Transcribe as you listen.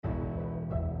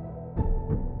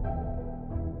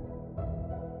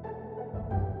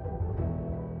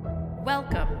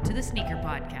Welcome to the Sneaker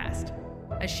Podcast,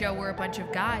 a show where a bunch of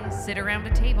guys sit around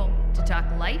a table to talk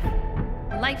life,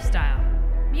 lifestyle,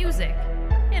 music,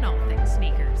 and all things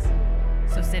sneakers.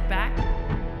 So sit back,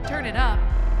 turn it up,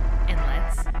 and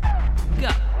let's go.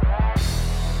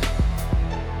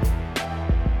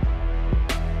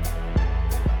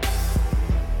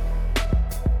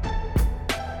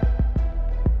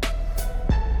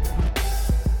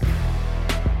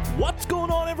 What's going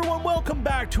on, everyone? Welcome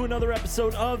back to another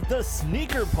episode of the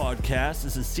Sneaker Podcast.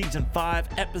 This is season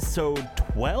 5, episode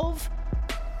 12?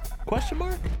 Question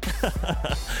mark?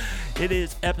 It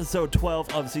is episode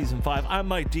 12 of season 5. I'm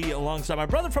Mike D, alongside my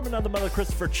brother from another mother,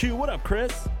 Christopher Chu. What up,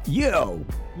 Chris? Yo!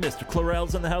 Mr.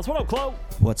 Clarell's in the house. What up, Chloe?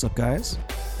 What's up, guys?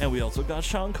 And we also got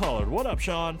Sean Collard. What up,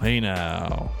 Sean? Hey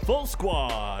now. Full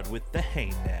squad with the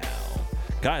Hey Now.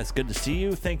 Guys, good to see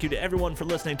you. Thank you to everyone for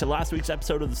listening to last week's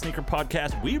episode of the Sneaker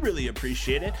Podcast. We really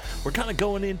appreciate it. We're kind of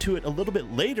going into it a little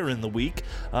bit later in the week,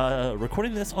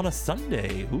 recording this on a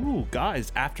Sunday. Ooh,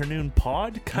 guys, afternoon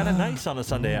pod. Kind of nice on a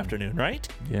Sunday afternoon, right?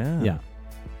 Yeah. Yeah.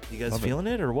 You guys Love feeling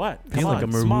it or what? Feels Come like on, a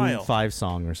Maroon smile. 5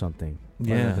 song or something.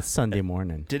 Yeah. Like a Sunday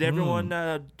morning. Did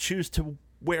everyone choose to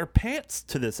wear pants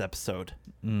to this episode?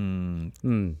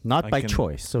 Not by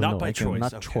choice. So Not no, by choice,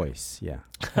 Not okay. choice, yeah.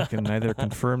 I can neither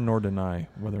confirm nor deny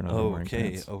whether or not I'm wearing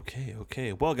pants.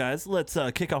 Okay. Well, guys, let's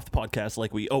kick off the podcast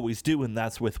like we always do, and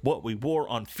that's with what we wore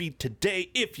on feet today.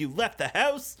 If you left the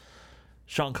house,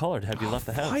 Sean Collard, have you left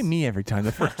the house? Why me every time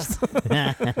the first? We're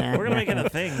gonna make it a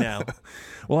thing now.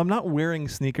 Well, I'm not wearing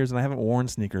sneakers, and I haven't worn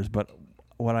sneakers, but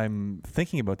what I'm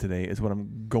thinking about today is what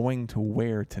I'm going to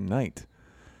wear tonight.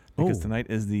 Because tonight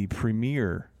is the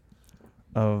premiere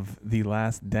of The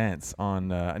Last Dance on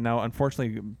now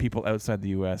unfortunately people outside the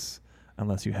US,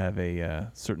 unless you have a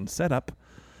certain setup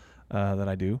that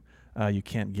I do, you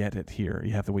can't get it here.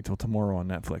 You have to wait till tomorrow on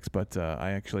Netflix, but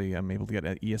I actually am able to get it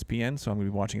at ESPN, so I'm going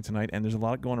to be watching it tonight, and there's a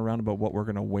lot going around about what we're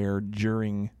going to wear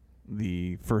during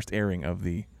the first airing of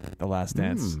the Last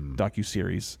Dance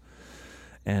docuseries.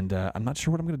 And I'm not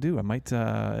sure what I'm going to do. I might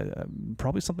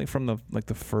probably something from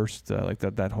the first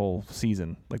that whole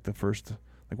season, like the first,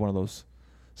 like one of those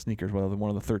sneakers, whether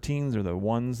one of the 13s or the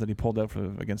ones that he pulled out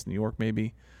against New York,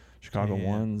 maybe Chicago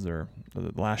ones or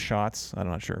the last shots. I'm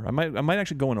not sure. I might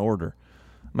actually go in order.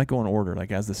 Like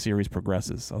as the series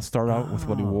progresses. I'll start out with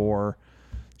what he wore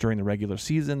during the regular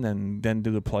season, and then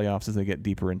do the playoffs as they get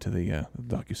deeper into the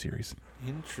docuseries.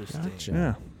 Interesting.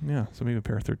 Gotcha. Yeah. So maybe a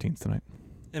pair of 13s tonight.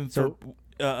 And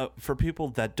for people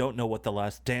that don't know what The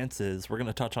Last Dance is, we're going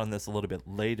to touch on this a little bit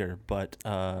later, but do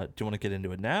you want to get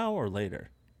into it now or later?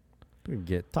 We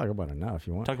can talk about it now if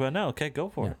you want. Talk about it now. Okay, go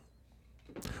for it.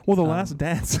 Well, The Last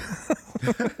Dance.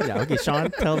 Yeah, okay,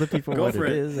 Sean, tell the people Go what for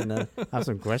it it. is, and I have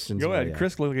some questions. Go for ahead. you.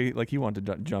 Chris looked like he wanted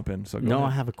to jump in. So go No, ahead.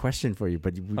 I have a question for you,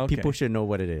 but people should know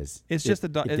what it is. It's just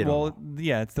if they don't know.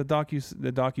 it's the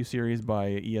docu series by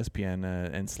ESPN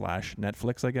and /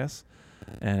 Netflix, I guess,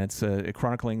 and it's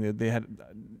chronicling. They had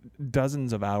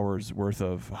dozens of hours worth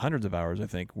of, hundreds of hours, I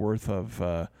think, worth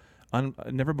of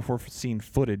never before seen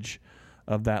footage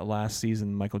of that last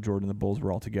season. Michael Jordan and the Bulls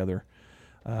were all together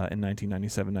in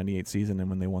 1997-98 season, and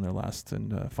when they won their last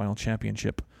and final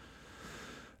championship.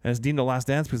 And it's deemed The Last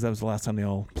Dance because that was the last time they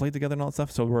all played together and all that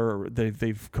stuff. So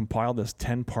they've compiled this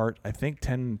 10-part, I think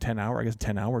 10 hour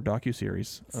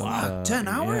docuseries. Wow, 10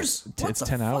 hours? It's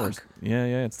 10 hours. Yeah,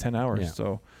 it's 10 hours. Yeah.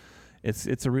 So it's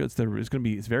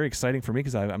very exciting for me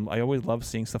because I always love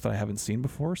seeing stuff that I haven't seen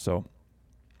before. So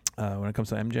when it comes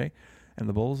to MJ and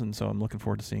the Bulls, and so I'm looking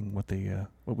forward to seeing what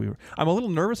we were. I'm a little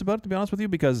nervous about it, to be honest with you,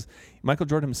 because Michael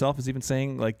Jordan himself is even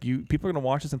saying, like, people are going to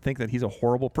watch this and think that he's a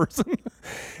horrible person,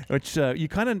 which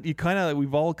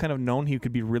we've all kind of known he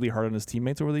could be really hard on his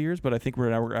teammates over the years, but I think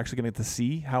we're actually going to get to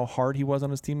see how hard he was on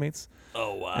his teammates.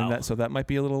 Oh, wow. And that might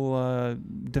be a little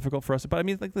difficult for us. But I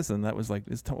mean, like, listen, that was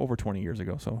it's over 20 years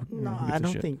ago, so No, who gives I a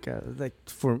don't shit? think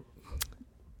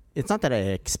it's not that I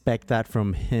expect that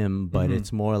from him, but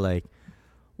it's more like,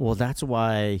 well, that's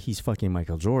why he's fucking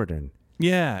Michael Jordan.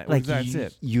 Yeah, Like that's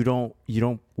it. You don't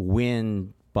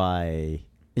win by,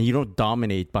 and you don't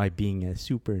dominate by being a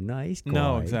super nice guy.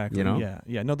 No, exactly. You know?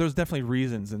 Yeah. No, there's definitely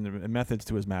reasons and methods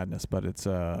to his madness, but it's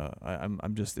I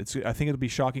think it'll be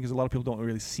shocking because a lot of people don't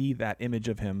really see that image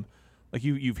of him. Like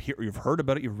you've heard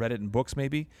about it, you've read it in books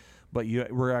maybe, but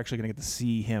we're actually going to get to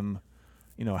see him,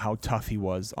 how tough he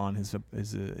was on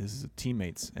his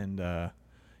teammates, and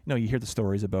you hear the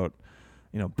stories about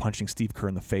punching Steve Kerr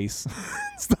in the face,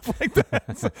 stuff like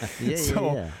that.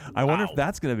 Yeah. I wonder if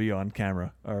that's going to be on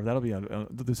camera, or that'll be on.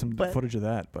 There's some footage of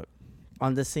that, but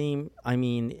On the same,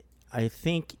 I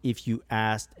think if you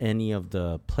asked any of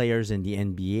the players in the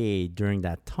NBA during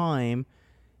that time,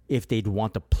 if they'd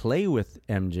want to play with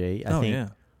MJ, I think yeah.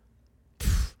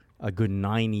 a good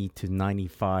 90 to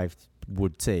 95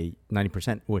 would say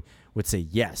 90% would say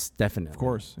yes, definitely. Of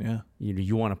course, yeah.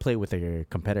 You want to play with a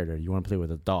competitor. You want to play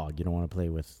with a dog. You don't want to play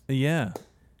with Yeah.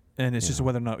 And it's You just know.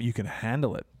 whether or not you can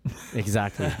handle it.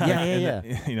 exactly. yeah.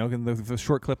 You know, in the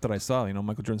short clip that I saw, you know,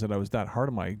 Michael Jordan said I was that hard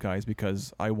on my guys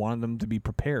because I wanted them to be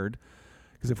prepared.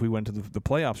 Because if we went to the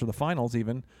playoffs or the finals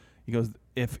even, he goes,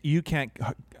 if you can't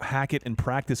hack it in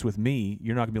practice with me,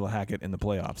 you're not going to be able to hack it in the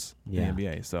playoffs Yeah. in the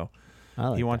NBA. So I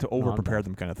like he wanted that. to over-prepare No,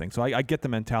 them kind of thing. So I get the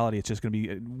mentality. It's just going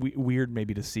to be weird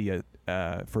maybe to see it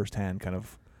firsthand kind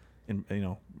of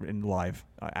in live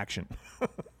action.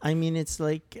 I mean, it's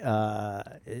like I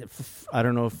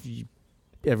don't know if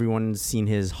everyone's seen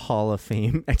his Hall of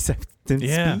Fame acceptance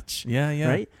speech. Yeah.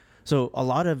 Right? So a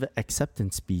lot of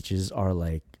acceptance speeches are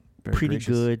like Very pretty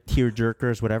gracious. good, tear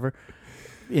jerkers, whatever.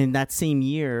 In that same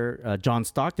year, John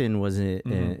Stockton was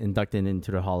inducted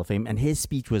into the Hall of Fame, and his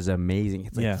speech was amazing.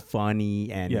 It's like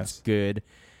funny and Yes. it's good,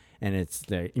 and it's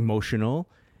emotional.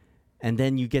 And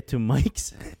then you get to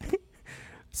Mike's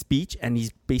speech, and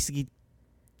he's basically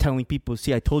telling people,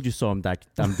 "See, I told you so. I'm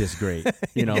this great."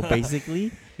 You know,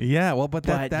 basically. Yeah, well, but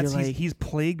But that's you're like- he's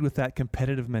plagued with that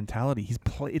competitive mentality.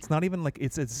 It's not even like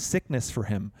it's a sickness for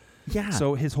him. Yeah.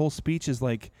 So his whole speech is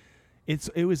like,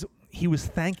 he was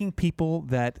thanking people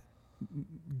that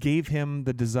gave him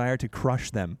the desire to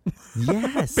crush them.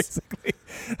 Yes. Basically.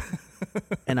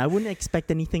 And I wouldn't expect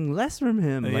anything less from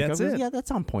him. Like, That's it. yeah,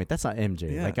 that's on point. That's not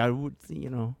MJ. Yeah. Like I would,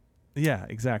 Yeah,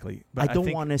 exactly. But I don't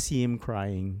think- want to see him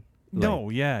crying. No,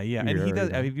 yeah, and he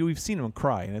does. Yeah. I mean, we've seen him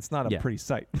cry, and it's not a Yeah. pretty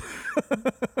sight.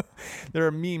 There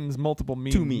are memes, multiple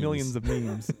memes, Two memes. millions of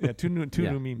memes. Yeah, two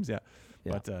Yeah. new memes. Yeah,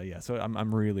 Yeah. but so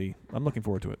I'm looking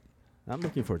forward to it. I'm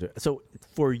looking forward to it. So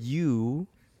for you,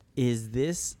 is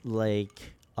this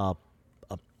like a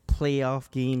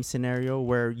playoff game scenario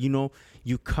where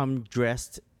you come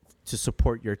dressed to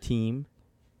support your team?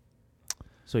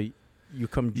 So you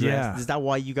come dressed. Yeah. Is that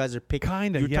why you guys are picking?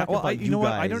 Kind of, You're yeah. talking Well, about you know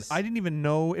what? I guys. didn't even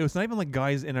know it was not even like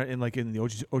guys in the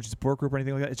OG Sport group or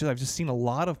anything like that. It's just I've just seen a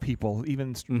lot of people,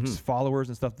 even followers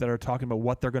and stuff, that are talking about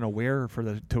what they're going to wear for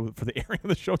the airing of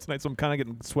the show tonight. So I'm kind of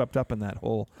getting swept up in that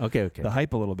whole Okay. the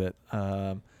hype a little bit.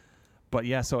 But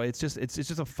yeah, so it's just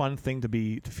a fun thing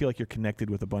to feel like you're connected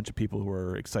with a bunch of people who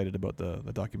are excited about the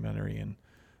documentary and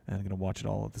going to watch it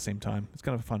all at the same time. It's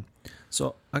kind of fun.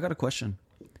 So I got a question.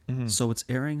 Mm-hmm. So it's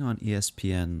airing on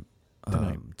ESPN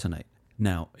tonight.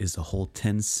 Now, is the whole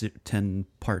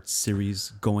 10-part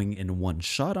series going in one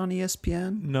shot on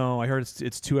ESPN No, I heard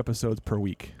it's 2 episodes per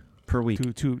week. per week?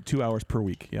 2 hours per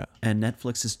week, yeah. And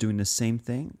Netflix is doing the same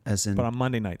thing, as in But on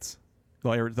Monday nights.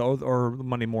 Or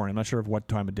Monday morning. I'm not sure of what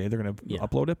time of day they're going to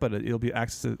upload it, but it'll be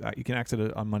you can access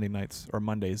it on Monday nights or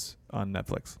Mondays on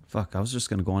Netflix. fuck. I was just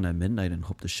gonna go on at midnight and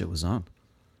hope the shit was on.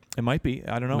 It might be.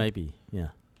 I don't know. Maybe. Yeah.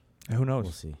 Who knows?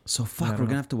 We'll see. So I fuck, don't we're know.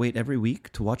 gonna have to wait every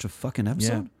week to watch a fucking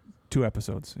episode. 2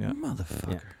 episodes. Yeah.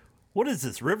 Motherfucker. What is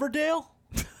this, Riverdale?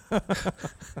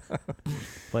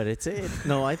 But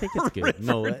no, I think it's good.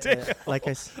 No, like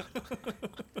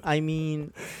I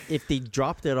mean, if they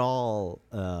dropped it all,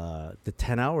 the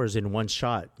 10 hours in one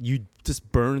shot, you'd just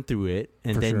burn through it,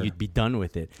 and For then sure. you'd be done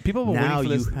with it. People have been Now waiting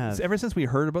for you this have ever since we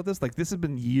heard about this. Like, this has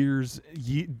been years,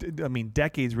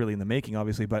 decades really in the making,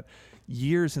 obviously, but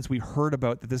years since we heard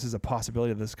about that this is a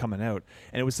possibility of this coming out.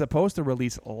 And it was supposed to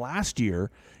release last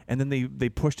year, and then they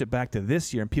pushed it back to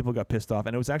this year, and people got pissed off.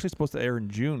 And it was actually supposed to air in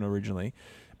June originally,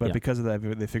 but because of that,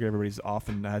 they figured everybody's off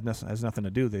and has nothing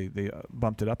to do. They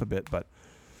bumped it up a bit, but.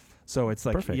 So it's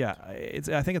like, Perfect. yeah,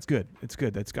 I think it's good. It's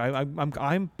good.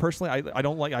 I'm personally, I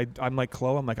don't like, I'm like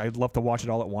Chloe. I'm like, I'd love to watch it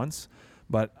all at once,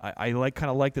 but I kind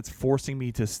of like that's forcing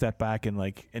me to step back and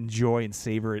like enjoy and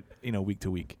savor it, week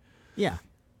to week. Yeah.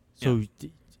 So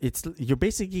you're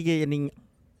basically getting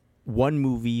one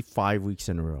movie 5 weeks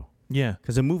in a row, Yeah.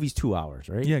 because a movie's 2 hours,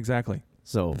 right? Yeah, exactly.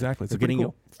 So Exactly. It's you're pretty getting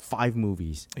cool. 5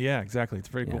 movies. Yeah, exactly. It's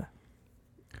very cool.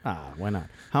 Why not?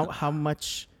 How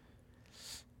much?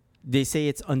 They say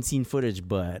it's unseen footage,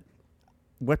 but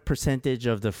what percentage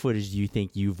of the footage do you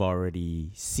think you've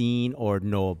already seen or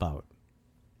know about?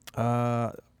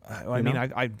 I You mean, know?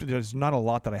 I there's not a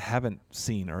lot that I haven't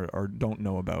seen or don't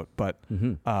know about, but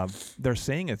they're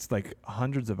saying it's like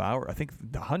hundreds of hours. I think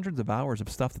hundreds of hours of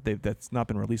stuff that's not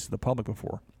been released to the public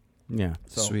before. Yeah.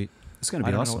 So Sweet. It's gonna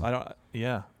I be don't awesome. know.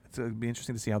 Yeah, it'd be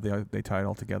interesting to see how they tie it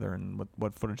all together and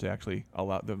what footage they actually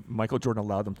Michael Jordan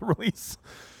allowed them to release.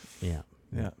 Yeah.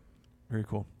 Yeah, very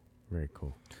cool. Very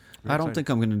cool. I don't think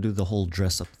I'm gonna do the whole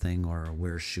dress up thing or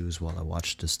wear shoes while I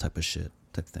watch this type of shit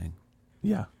type thing.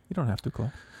 Yeah, you don't have to, Chloe.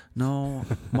 No,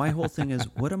 my whole thing is,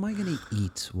 what am I going to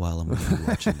eat while I'm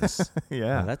watching this?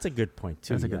 Yeah, that's a good point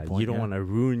too. That's a good point, You don't yeah. want to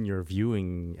ruin your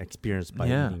viewing experience by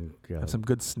eating. Have some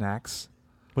good snacks.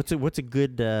 What's a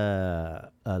good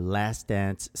last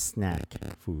dance snack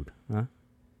food? Huh?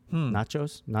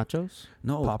 Nachos?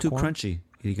 No, Popcorn? too crunchy.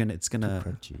 It's gonna.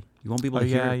 Crunchy. You won't be able to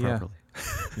hear it properly.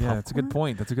 Yeah, that's a good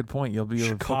point. That's a good point. You'll be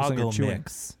focusing on Chicago your chewing.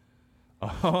 mix.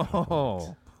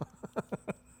 Oh,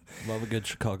 Love a good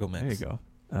Chicago mix. there you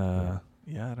go.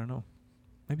 Yeah, I don't know.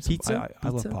 Maybe some Pizza? I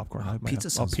love Pizza? popcorn. Oh, I might pizza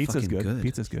have- sounds pizza's fucking good. good.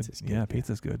 Pizza's good. Pizza's good, Yeah, yeah.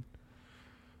 pizza's good.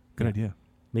 Good Yeah. idea.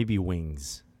 Maybe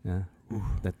wings. Yeah.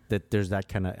 That there's that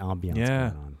kind of ambiance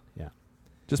Yeah. going on. Yeah.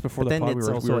 Just before But the then pod, it's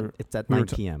we also were it's at we were 9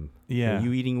 t- p.m. yeah. Are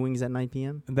you eating wings at 9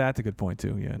 p.m.? That's a good point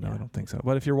too. Yeah, no, Yeah. I don't think so.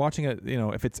 But if you're watching it,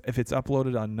 if it's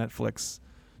uploaded on Netflix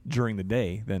during the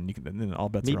day, then you can. Then all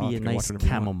bets are off. Maybe You a can watch nice whatever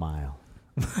you want. chamomile.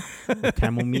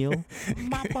 Chamomile.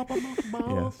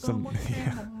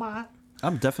 Yeah,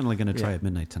 I'm definitely gonna try Yeah. at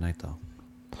midnight tonight, though.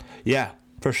 Yeah,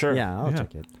 for sure. Yeah, I'll Yeah.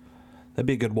 check it. That'd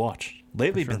be a good watch.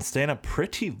 Lately, sure. been staying up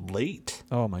pretty late.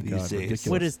 Oh my These god, days. ridiculous.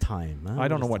 What is time? Huh? I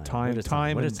don't know is what time. is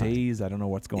Time What and is time? days. I don't know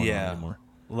what's going on anymore.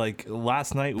 Like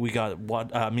last night, we got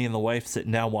me and the wife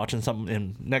sitting down watching something,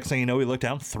 and next thing you know, we look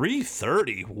down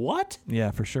 3:30. What?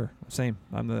 Yeah, for sure. Same.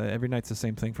 Every night's the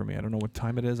same thing for me. I don't know what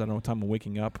time it is. I don't know what time I'm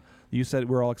waking up. You said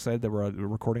we're all excited that we're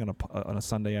recording on a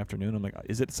Sunday afternoon. I'm like,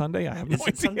 is it Sunday? I have no Is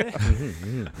it idea.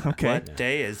 Sunday? Okay. What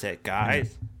day is it,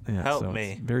 guys? Yeah, Help so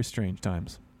me. it's very strange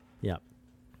times. Yeah.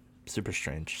 Super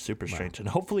strange, super strange. And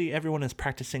hopefully everyone is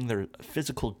practicing their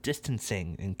physical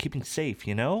distancing and keeping safe,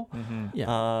 you know?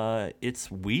 Yeah.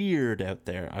 It's weird out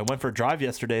there. I went for a drive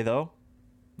yesterday, though.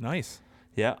 Nice.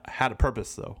 Yeah, had a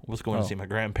purpose, though. Was going Oh. to see my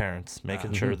grandparents,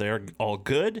 making sure they're all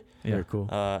good. Yeah. Very cool.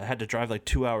 I had to drive like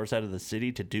 2 hours out of the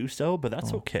city to do so, but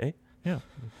that's okay. Yeah.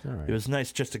 All right. It was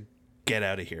nice just to get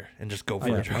out of here and just go for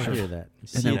I a hear drive. that. And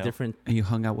See then- a different. And you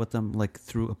hung out with them like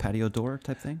through a patio door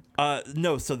type thing.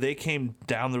 No, so they came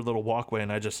down their little walkway,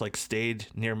 and I just like stayed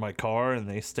near my car, and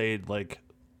they stayed like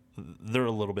they're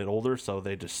a little bit older, so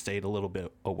they just stayed a little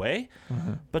bit away.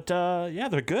 But yeah,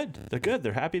 they're good. They're good.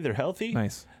 They're happy. They're healthy.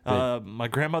 Nice. My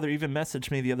grandmother even messaged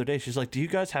me the other day. She's like, "Do you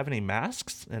guys have any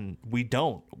masks?" And we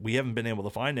don't. We haven't been able to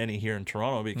find any here in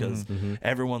Toronto because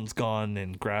everyone's gone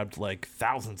and grabbed like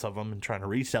thousands of them and trying to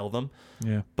resell them.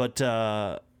 Yeah.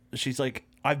 But she's like,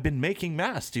 "I've been making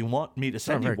masks. Do you want me to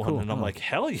send you very one?" cool. And I'm like,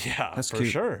 "Hell yeah, That's for cute.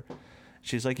 sure."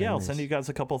 She's like, "Yeah, I'll nice. send you guys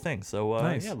a couple things." So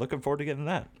Nice. yeah, looking forward to getting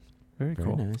that. Very Very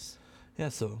cool. nice. Yeah,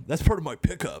 so that's part of my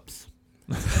pickups.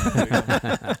 I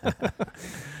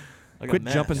got Quit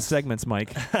jumping masks. segments,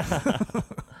 Mike.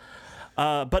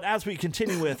 But as we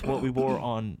continue with what we wore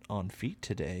on feet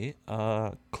today,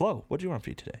 Chloe, what did you wear on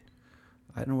feet today?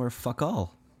 I don't wear fuck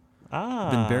all. Ah,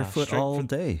 Been barefoot straight all from,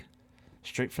 day.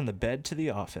 straight from the bed to the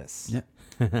office. Yeah.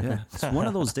 Yeah. It's one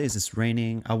of those days. It's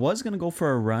raining. I was going to go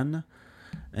for a run,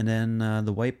 and then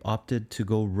the wife opted to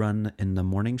go run in the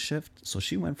morning shift. So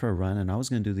she went for a run, and I was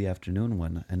going to do the afternoon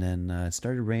one. And then it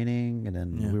started raining, and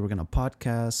then we were going to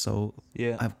podcast. So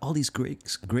Yeah. I have all these great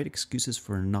excuses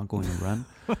for not going to run.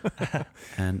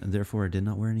 And therefore, I did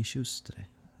not wear any shoes today.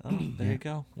 Oh, there you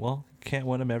go. Well, can't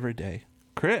win them every day.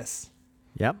 Chris.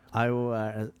 Yep. I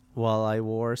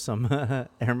wore some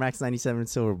Air Max 97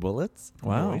 Silver Bullets.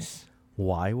 Wow. Nice.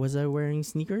 Why was I wearing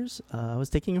sneakers? I was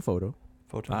taking a photo.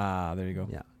 Photo. Ah, there you go.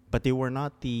 Yeah, but they were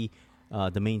not the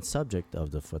main subject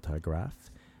of the photograph.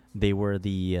 They were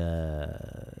the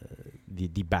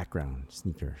background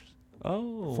sneakers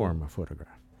Oh. for my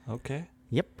photograph. Okay.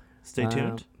 Yep. Stay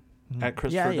tuned. At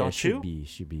Christopher Yeah, Don't should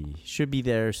Shoot. be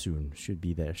there soon. Should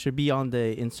be there. Should be on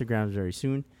the Instagrams very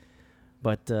soon.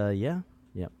 But yeah.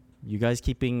 You guys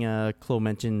keeping Chloe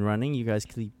mentioned running. You guys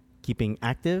keeping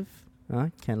active.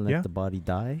 Can't let Yeah. the body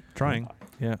die. Trying.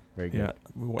 Yeah. Very good. Yeah.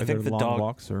 Whether think the long dog-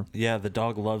 walks or. Yeah, the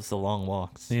dog loves the long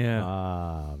walks.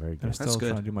 Yeah. Very I'm good. still good.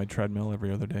 trying to do my treadmill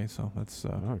every other day, so that's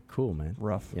Oh, cool, man.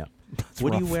 rough. Yeah. That's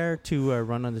What do you rough. wear to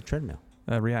run on the treadmill?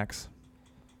 Reacts.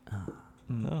 Oh.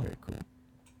 Very cool.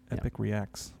 Epic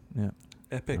Reacts. Yeah.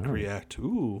 Epic Oh. React.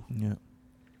 Ooh. Yeah.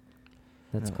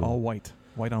 That's Yeah, cool. All white.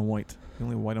 White on white. The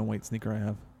only white on white sneaker I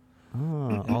have.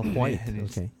 Oh, all white. Man,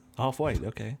 he's- Okay. Off-white.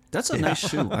 Okay. That's a nice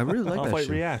shoe. I really like that Off-white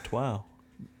shoe. React. Wow.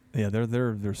 Yeah,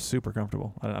 they're super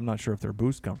comfortable. I'm not sure if they're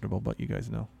Boost comfortable, but you guys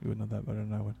know. You would know that better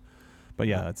than I would. But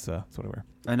yeah, that's what I wear.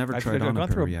 I never Actually, tried I've on a gone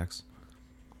pair through of a- Reacts.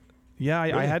 Yeah, I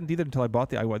Really? hadn't either until I bought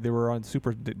they were on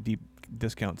super deep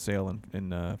discount sale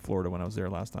in Florida when I was there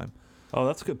last time. Oh,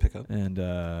 that's a good pickup. And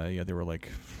yeah, they were like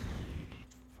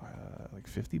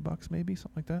 $50 maybe,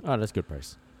 something like that. Oh, that's a good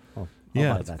price. Oh, I'll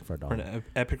Yeah. buy that for a For dollar. an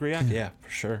Epic React? Yeah, for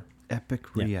sure. Epic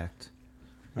Yeah. React.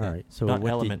 All right. So Not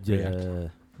what Element did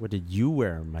React. What did you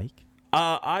wear, Mike?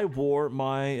 I wore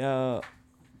my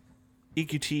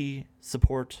EQT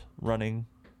support running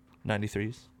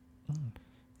 93s.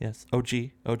 Yes, OG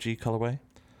colorway.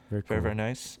 Very cool. Very, very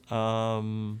nice.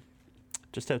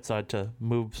 Just outside to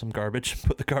move some garbage,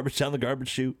 put the garbage down the garbage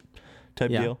chute type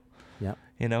Yeah. deal. Yeah.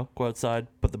 You know, go outside,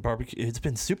 put the barbecue. It's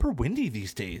been super windy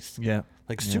these days. Yeah.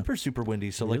 Like super, super windy.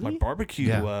 So like Really?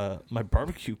 my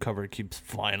barbecue cover keeps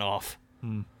flying off.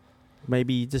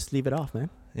 Maybe just leave it off, man.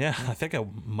 Yeah, I think I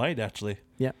might actually.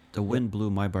 Yeah. The wind blew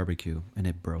my barbecue and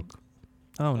it broke.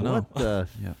 Oh no. What the?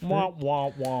 Yeah. Wah,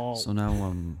 wah, wah. So now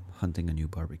I'm hunting a new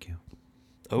barbecue.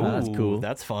 Oh, that's cool.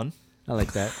 That's fun. I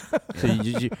like that.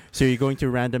 So you're going to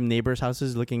random neighbors'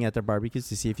 houses looking at their barbecues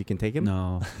to see if you can take him?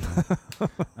 No,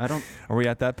 I don't. Are we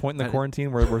at that point in the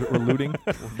quarantine where we're looting?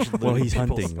 Well, he's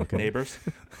People's hunting. Okay. Neighbors.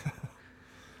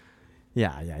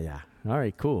 Yeah. All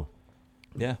right, cool.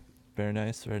 Yeah. Very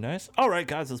nice. Very nice. All right,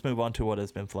 guys, let's move on to what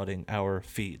has been flooding our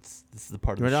feeds. This is the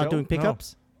part of We're the show. not doing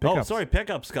pickups? Oh, Pickups. sorry,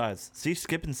 pickups, guys. See,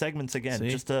 skipping segments again, See?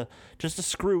 just to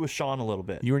screw with Sean a little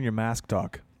bit. You and your mask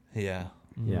talk. Yeah.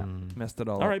 Yeah. Messed it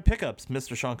all All right, pickups,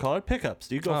 Mr. Sean Collard. Pickups.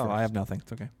 You go Oh, first. I have nothing.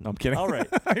 It's okay. No, I'm kidding. All right.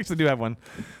 I actually do have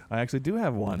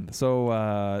one.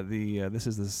 So this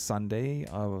is the Sunday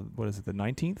of what is it, the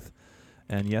 19th,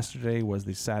 and yesterday was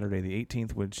the Saturday, the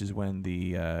 18th, which is when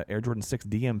the Air Jordan 6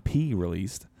 DMP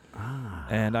released.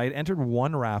 And I entered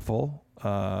one raffle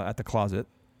at the Closet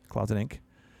Inc.,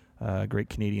 great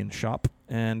Canadian shop,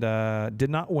 and did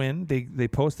not win. They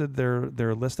posted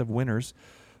their list of winners.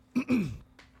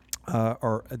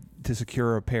 Or to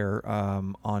secure a pair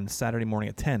on Saturday morning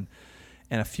at 10.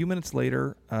 And a few minutes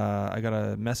later, I got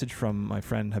a message from my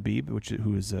friend Habib,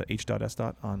 who is h.s.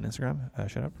 on Instagram.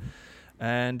 Shout out.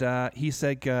 And he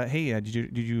said, hey,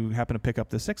 did you happen to pick up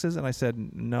the sixes? And I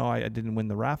said, no, I didn't win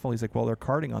the raffle. He's like, well, they're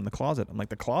carding on the Closet. I'm like,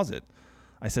 the Closet?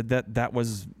 I said, that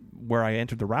was where I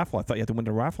entered the raffle. I thought you had to win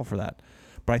the raffle for that.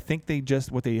 But I think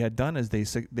what they had done is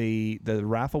the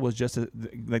raffle was just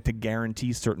like to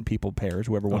guarantee certain people pairs,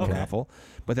 whoever won the raffle.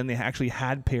 But then they actually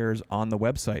had pairs on the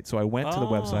website. So I went to the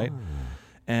website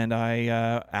and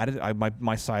I added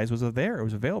my size was there. It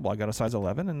was available. I got a size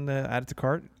 11 and added to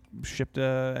cart, shipped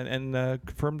and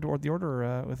confirmed the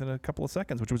order within a couple of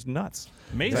seconds, which was nuts.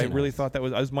 Amazing. I really thought that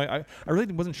was I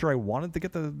really wasn't sure I wanted to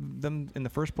get them in the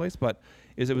first place, but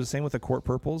it was the same with the Court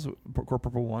Purple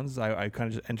ones. I kind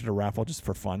of just entered a raffle just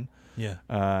for fun. Yeah.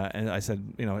 And I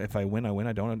said, if I win, I win.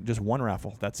 I don't. Just one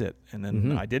raffle. That's it. And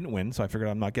then I didn't win, so I figured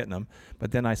I'm not getting them.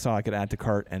 But then I saw I could add to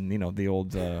cart, and the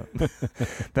old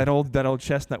that old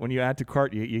chestnut. When you add to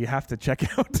cart, you have to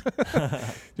check out.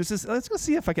 Let's go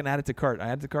see if I can add it to cart. I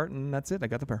added to cart, and that's it. I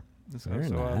got the pair. Very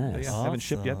nice. I haven't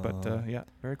shipped yet, but yeah,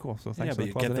 very cool. So thanks. Yeah, but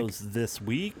you get those this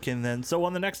week, and then so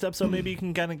on the next episode, maybe you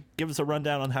can kind of give us a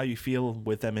rundown on how you feel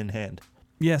with them in hand.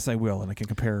 Yes, I will, and I can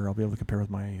compare. I'll be able to compare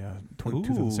with my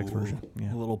 2006 version.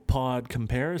 Yeah. A little pod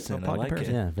comparison. I like it.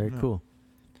 Yeah, very cool.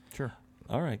 Sure.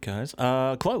 All right, guys.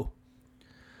 Chloe.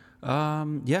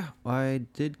 Yeah, I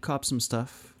did cop some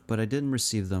stuff, but I didn't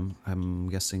receive them. I'm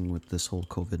guessing with this whole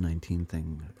COVID-19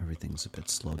 thing, everything's a bit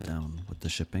slowed down with the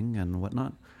shipping and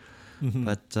whatnot.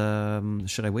 But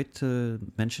should I wait to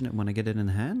mention it when I get it in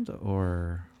hand,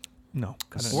 or? No.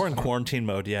 We're in quarantine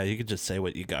mode. Yeah, you could just say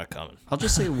what you got coming. I'll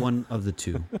just say one of the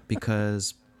two,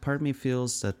 because part of me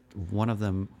feels that one of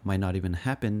them might not even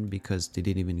happen because they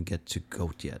didn't even get to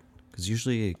GOAT yet. Because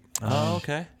usually,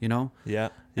 okay. Yeah.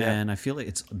 And I feel like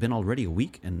it's been already a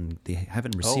week and they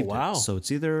haven't received wow. it. So it's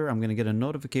either I'm going to get a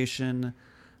notification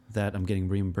that I'm getting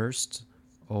reimbursed,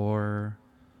 or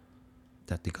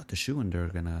that they got the shoe and they're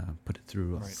going to put it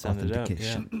through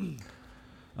authentication.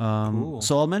 Cool.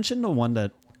 So I'll mention the one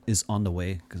that is on the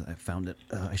way because I found it.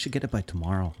 I should get it by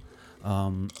tomorrow.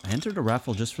 I entered a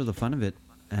raffle just for the fun of it,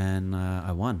 and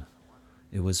I won.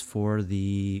 It was for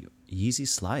the Yeezy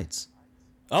slides.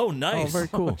 Oh, nice. Oh, very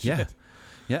cool.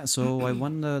 Yeah. So I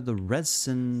won the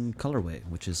resin colorway,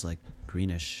 which is like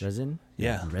greenish Resin?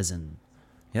 Yeah. resin.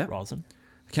 Yeah, Rosin.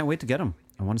 I can't wait to get them.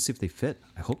 I want to see if they fit.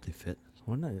 I hope they fit.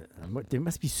 They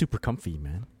must be super comfy,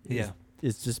 man. Yeah.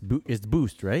 It's just it's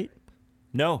Boost, right?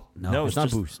 No, it's not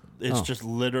just, Boost. It's Oh. just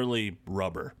literally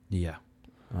rubber. Yeah.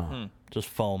 Just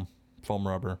foam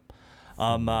rubber.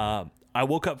 I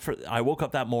woke up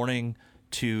that morning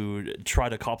to try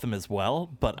to cop them as well,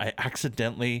 but I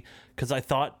accidentally, because I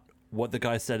thought what the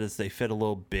guy said is they fit a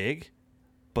little big,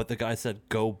 but the guy said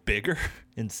go bigger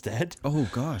instead. Oh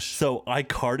gosh. So I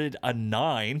carded a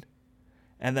 9,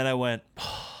 and then I went,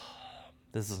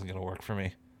 this isn't gonna work for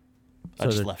me. I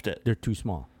just left it. They're too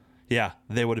small. Yeah,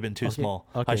 they would have been too small.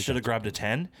 Okay, I should have grabbed a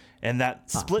 10. And that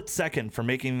split second for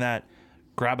making that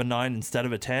grab a 9 instead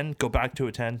of a 10, go back to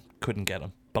a 10, couldn't get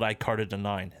them. but I carted a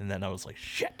 9, and then I was like,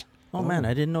 shit. Oh man,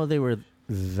 I didn't know they were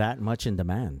that much in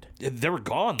demand. They were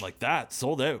gone like that,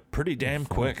 sold out pretty damn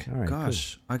quick. All right,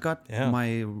 Gosh, I got Yeah.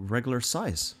 my regular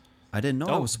size. I didn't know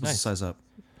I was supposed to size up.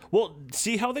 Well,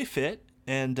 see how they fit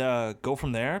and go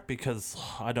from there, because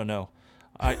I don't know.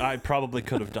 I probably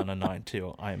could have done a 9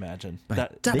 too. I imagine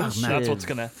that They that's should- what's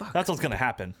gonna happen. That's what's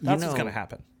gonna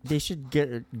happen. They should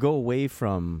go away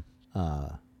from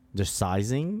the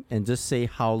sizing and just say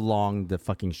how long the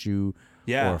fucking shoe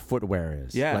Yeah. or footwear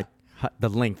is. Yeah. Like the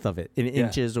length of it in Yeah.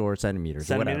 inches or centimeters.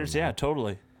 or whatever, Centimeters, yeah, man.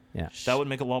 totally. Yeah. That would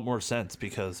make a lot more sense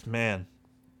because man,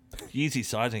 Yeezy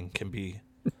sizing can be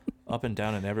up and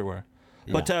down and everywhere.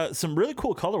 But some really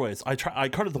cool colorways. I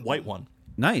carted the white one.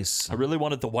 Nice. I really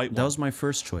wanted the white one. That was my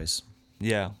first choice.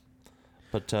 Yeah.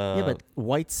 But Yeah, but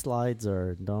white slides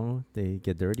they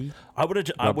get dirty I wouldn't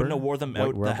have rubber? wore them White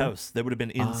out the rubber? house. They would have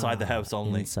been inside the house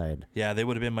only. inside. Yeah, they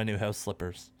would have been my new house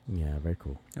slippers. Yeah, very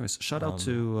cool. Anyways, shout out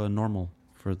to Normal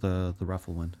for the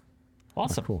raffle win.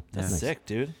 Awesome. cool. That's That's nice. sick,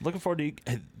 dude. Looking forward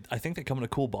to. I think they come in a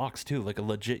cool box too, like a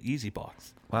legit Easy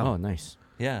box. Wow. Oh, nice.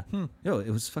 Yeah. Yo, it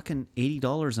was fucking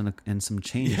 $80 and some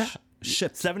change Yeah.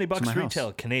 shipped. $70 to my house.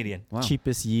 retail, Canadian. Wow.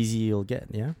 Cheapest Yeezy you'll get.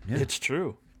 Yeah. Yeah. It's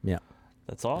true. Yeah.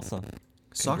 That's awesome.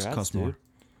 Socks Congrats, cost dude. more.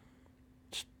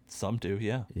 Some do,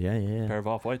 yeah. Yeah. Pair of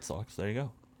off-white socks. There you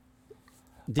go.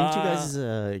 Didn't you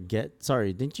guys get?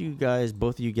 Sorry, didn't you guys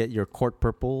both of you get your court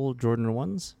purple Jordan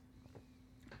 1s?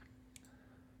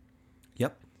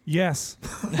 Yep. Yes.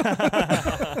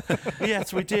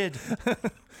 Yes, we did.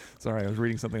 Sorry, I was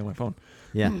reading something on my phone.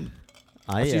 Yeah.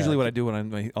 That's usually what I do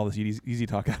when all this easy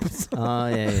talk happens.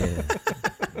 Yeah.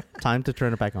 Time to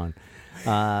turn it back on.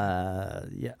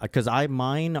 Yeah, because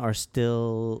mine are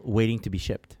still waiting to be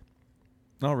shipped.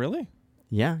 Oh, really?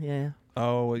 Yeah.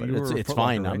 Oh, But you were it's Foot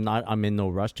fine. Locker, right? I'm in no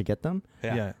rush to get them.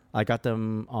 Yeah. I got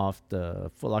them off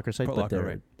the Foot Locker site, Foot but Locker,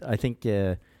 right. I think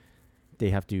they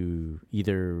have to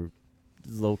either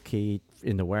locate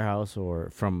in the warehouse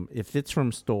or if it's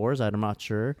from stores, I'm not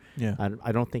sure. Yeah.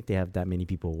 I don't think they have that many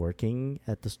people working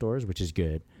at the stores, which is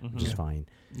good, which is Yeah. fine.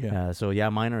 Yeah. So yeah,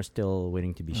 mine are still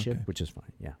waiting to be shipped, Okay. which is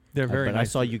fine. Yeah, They're very But I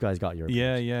nice. saw you guys got your.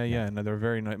 Yeah. No, they're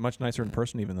very much nicer in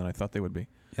person even than I thought they would be.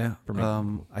 Yeah. For me.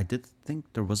 I did think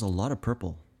there was a lot of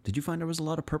purple. Did you find there was a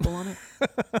lot of purple on it?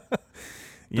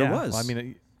 Yeah. was. Well, I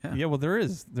mean, Yeah. yeah. Well, there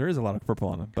is a lot of purple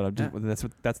on it, but I'm just,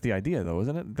 that's the idea, though,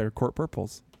 isn't it? They're court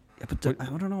purples. Yeah, but I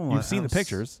don't know. You've seen the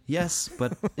pictures. Yes,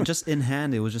 but just in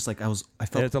hand, it was just like I felt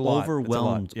It's a lot. It's a lot.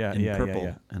 overwhelmed Yeah, in yeah, purple.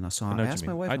 yeah. And so I I, know what asked you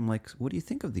my mean. wife, I'm like, what do you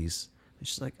think of these? And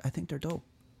she's like, I think they're dope.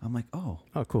 I'm like, oh,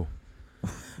 Oh, cool.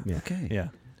 Yeah. okay. Yeah.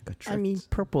 Got I mean, tricked.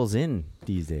 purple's in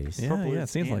these days. Yeah, Purple it is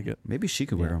seems in. like it. Maybe she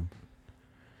could wear Yeah. them.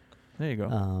 There you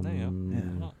go. There you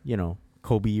go. You know,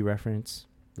 Kobe reference,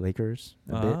 Lakers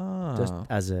a bit, just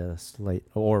as a slight,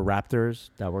 or Raptors.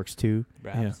 That works too.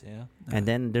 Raps, yeah. And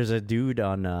then there's a dude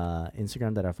on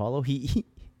Instagram that I follow.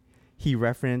 He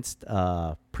referenced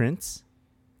Prince,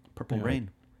 Purple Yeah. Rain.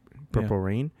 Purple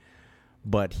Rain,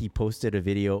 but he posted a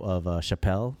video of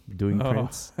Chappelle doing Oh.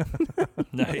 Prince,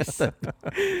 Nice. and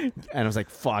I was like,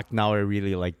 "Fuck!" Now I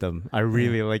really like them. I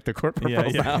really like the court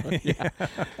purples now.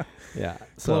 Yeah.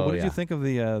 So, what did yeah. you think of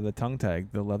the tongue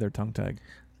tag, the leather tongue tag?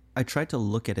 I tried to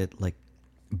look at it, like,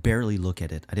 barely look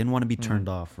at it. I didn't want to be turned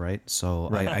off, right? So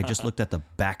I just looked at the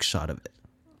back shot of it.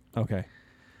 Okay.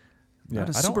 Not a I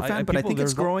don't- super fan, but I people- think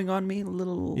it's there's a- growing on me a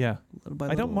little. Yeah. Little by I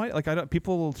don't little. mind. Like I don't.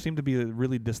 People seem to be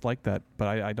really dislike that, but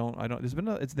I don't. There's been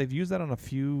they've used that on a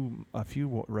few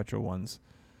retro ones.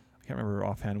 I can't remember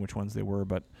offhand which ones they were,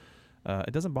 but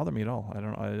it doesn't bother me at all. I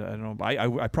don't know.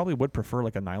 I probably would prefer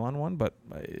like a nylon one, but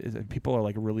people are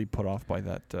like really put off by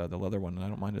that the leather one, and I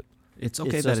don't mind it. It's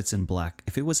okay It's that just- it's in black.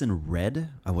 If it was in red,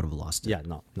 I would have lost it. Yeah.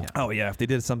 No. Oh yeah, if they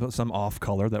did some off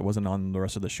color that wasn't on the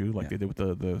rest of the shoe, like they did with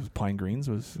the pine greens,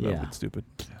 that would be stupid.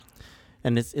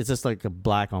 And it's just like a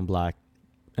black on black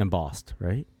embossed,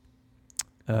 right?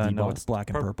 No, Debossed? it's black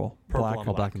and purple. Purple Black, on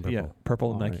Oh, black and purple. yeah,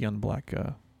 purple All Nike right. on black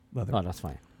leather. Oh, that's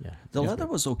fine. Yeah. The Yeah. leather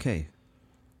was okay.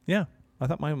 Yeah, I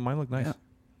thought mine looked nice. Yeah.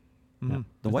 Mhm.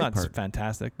 The It's white not part.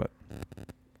 fantastic, but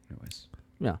Anyways,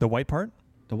 Yeah. the white part,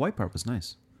 the white part was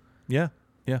nice. yeah,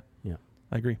 Yeah.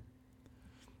 I agree.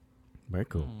 Very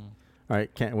cool. Hmm. All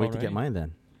right. Can't wait to Alrighty. get mine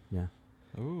then. Yeah.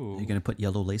 Ooh. You're gonna put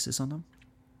yellow laces on them?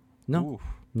 No. Ooh.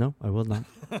 No, I will not.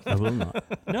 I will not.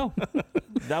 No,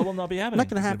 that will not be happening. Not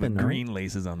gonna They happen. put no. green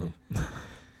laces on them.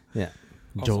 Yeah.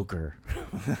 Also- Joker.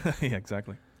 Yeah,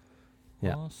 exactly.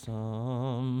 Yeah.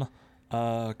 Awesome.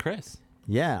 Chris.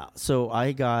 Yeah. So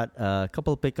I got a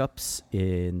couple of pickups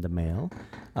in the mail.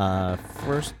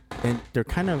 First, and they're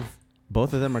kind of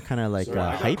both of them are kind of like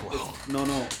hype. No.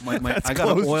 I That's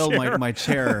gotta closed oil chair. my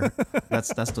chair. That's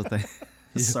the thing.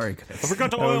 Sorry, I guys.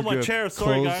 forgot to That was oil my good. chair.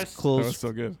 Sorry, guys. That was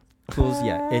so good.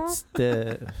 Yeah, it's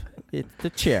the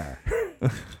chair.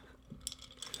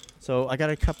 So I got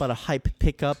a couple of hype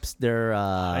pickups. They're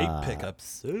Hype pickups.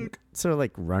 Sick. sort of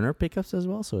like runner pickups as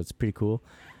well, so it's pretty cool.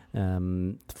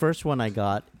 The first one I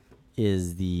got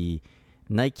is the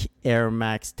Nike Air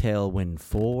Max Tailwind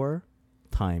 4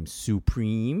 times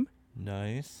Supreme.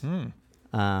 Nice.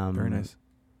 Very nice.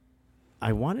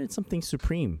 I wanted something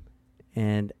Supreme,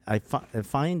 and I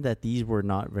find that these were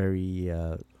not very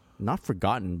not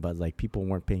forgotten, but like people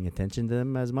weren't paying attention to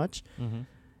them as much. Mm-hmm.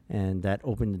 And that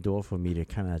opened the door for me to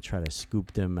kind of try to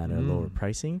scoop them at a lower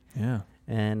pricing. Yeah.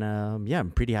 And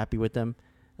I'm pretty happy with them.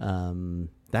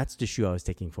 That's the shoe I was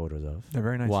taking photos of. They're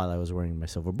very nice. While I was wearing my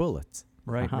silver bullets.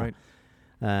 Right, right.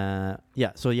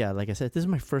 So like I said, this is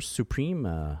my first Supreme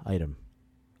item.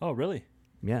 Oh, really?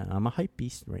 Yeah, I'm a hype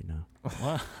beast right now.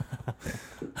 Wow.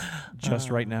 Just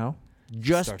right now.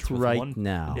 Just Starts with right one-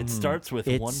 now. It starts with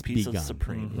It's one piece begun. of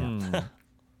Supreme. Mhm.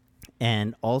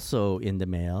 And also in the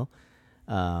mail,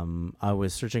 I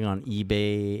was searching on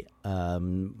eBay.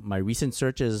 My recent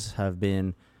searches have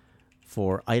been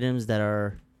for items that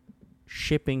are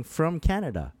shipping from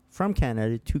Canada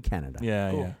to Canada.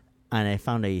 Yeah, Cool. yeah. And I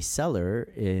found a seller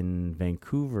in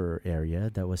Vancouver area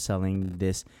that was selling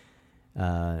this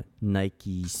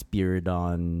Nike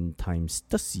Spiridon times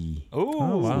Stussy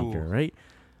Oh, wow. sneaker, right?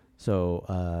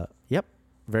 So, yep,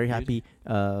 very happy.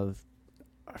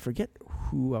 I forget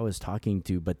who I was talking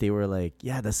to, but they were like,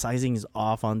 yeah, the sizing is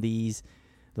off on these.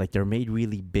 Like, they're made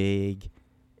really big.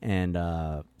 And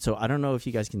so I don't know if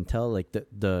you guys can tell, like,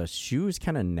 the shoe is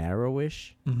kind of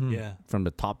narrowish Yeah. from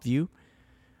the top view.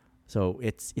 So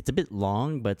it's a bit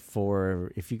long, but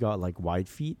for if you got like wide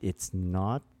feet, it's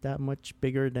not that much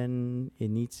bigger than it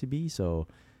needs to be. So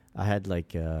I had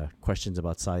like questions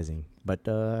about sizing, but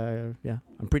yeah,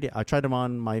 I tried them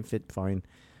on, mine fit fine,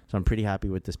 so I'm pretty happy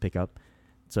with this pickup.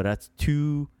 So that's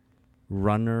 2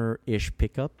 runner-ish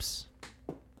pickups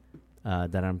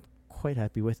that I'm quite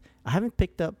happy with. I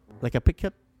picked up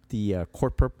the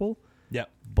Court Purple, Yep.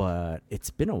 but it's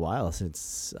been a while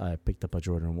since I picked up a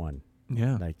Jordan 1.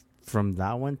 Yeah. Like from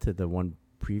that one to the one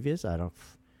previous,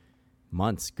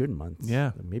 good months.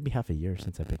 Yeah. Maybe half a year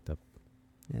since I picked up.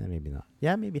 Yeah, maybe not.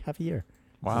 Yeah, maybe half a year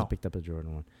since I Wow. picked up a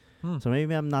Jordan 1. Hmm. So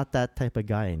maybe I'm not that type of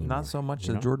guy anymore. Not so much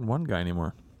you a know? Jordan 1 guy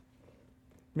anymore.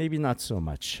 Maybe not so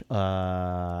much.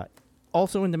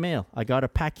 Also in the mail, I got a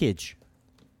package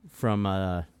from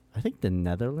I think the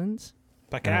Netherlands.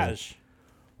 Package.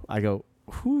 I go,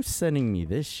 who's sending me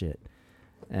this shit?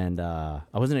 And I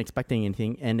wasn't expecting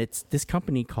anything. And it's this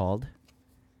company called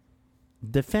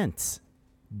Defense,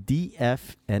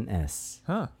 DFNS,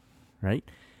 Huh. right?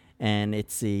 And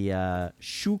it's a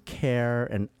shoe care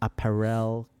and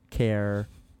apparel care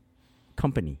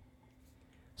company.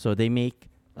 So they make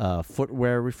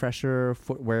footwear refresher,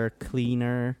 footwear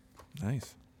cleaner,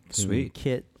 Nice. cleaning Sweet.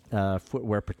 kit,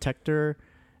 footwear protector,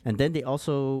 and then they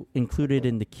also included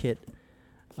in the kit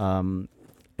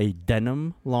a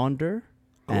denim launder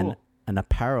and Cool. an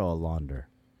apparel launder.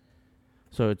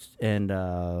 So it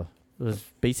was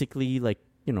basically like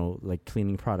like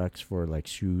cleaning products for like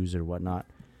shoes or whatnot.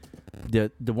 The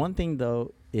one thing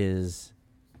though is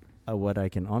what I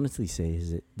can honestly say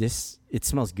is it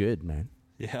smells good, man.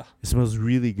 Yeah. It smells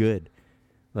really good.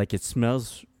 Like it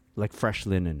smells like fresh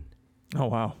linen. Oh,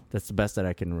 wow. That's the best that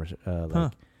I can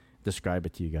describe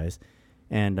it to you guys.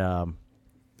 And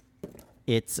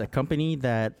it's a company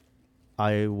that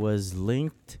I was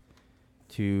linked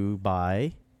to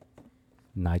by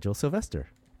Nigel Sylvester.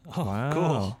 Oh, Wow.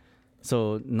 cool.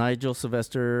 So Nigel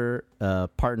Sylvester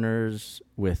partners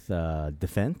with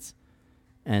Defense.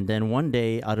 And then one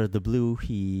day, out of the blue,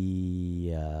 he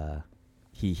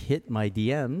hit my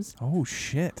DMs. Oh,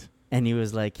 shit. And he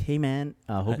was like, "Hey man,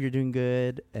 hope you're doing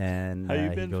good." And How you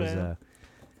he been, goes, fam?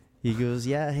 he goes,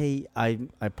 "Yeah, hey, I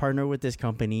partner with this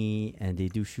company and they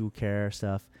do shoe care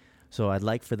stuff. So I'd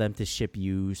like for them to ship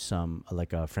you some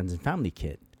like a friends and family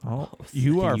kit." Oh,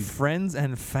 you Can are you- friends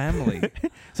and family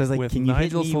So I was like, with "Can you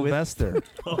Nigel hit me with?" Sylvester.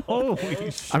 Holy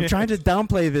shit. I'm trying to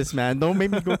downplay this, man. Don't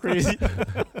make me go crazy.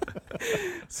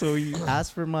 So he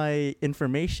asked for my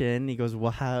information. He goes,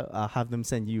 "Well, I'll have them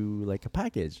send you like a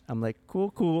package." I'm like,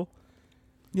 "Cool."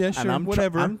 Yeah, And sure. I'm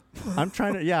whatever. I'm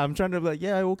trying to be like,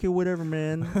 yeah, okay, whatever,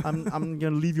 man. I'm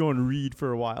gonna leave you on read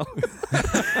for a while.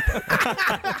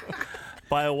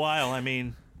 By a while, I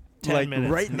mean 10 like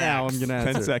minutes. right now, I'm max. gonna 10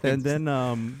 answer. seconds. And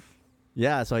then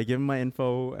yeah, so I give him my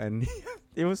info, and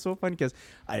it was so fun because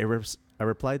I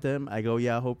replied to him. I go,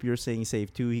 yeah, I hope you're staying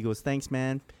safe too. He goes, thanks,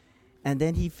 man. And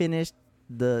then he finished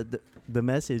the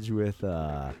message with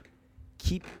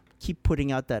keep keep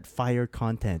putting out that fire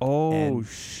content. Oh, And,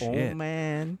 shit. Oh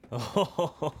man.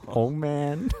 Oh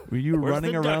man. Were you Where's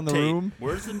running the around duct the tape? room?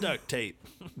 Where's the duct tape?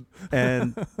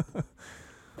 And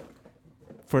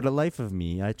for the life of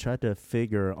me, I tried to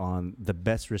figure on the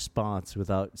best response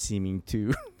without seeming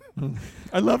too.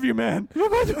 I love you, man.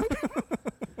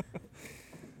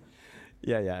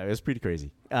 Yeah, it was pretty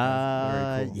crazy.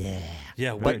 Very cool. Yeah.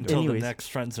 Yeah, But wait until anyways. the next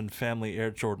Friends and Family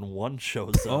Air Jordan 1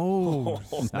 shows up. Oh,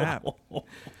 snap.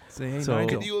 Say, hey, So-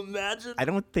 Nigel. Can you imagine? I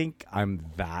don't think I'm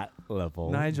that level.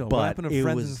 Nigel, but what happened to it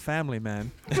friends was and family,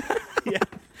 man? Yeah.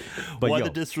 But Why yo. the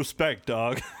disrespect,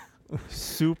 dog?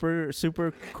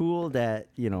 super cool that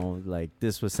like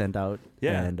this was sent out.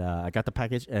 Yeah. And I got the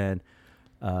package, and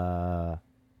for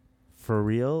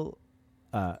real,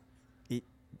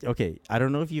 okay, I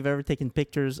don't know if you've ever taken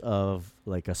pictures of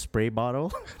like a spray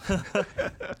bottle,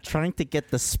 trying to get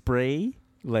the spray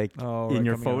like in your coming out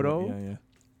of it. photo, Yeah.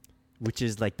 which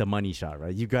is like the money shot,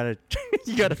 right? You gotta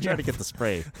try to get the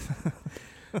spray.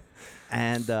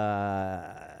 And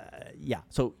yeah,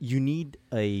 so you need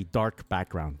a dark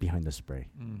background behind the spray.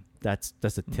 That's a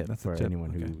tip that's a for tip, anyone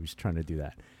okay. who's trying to do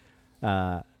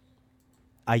that.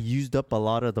 I used up a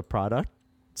lot of the product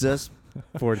just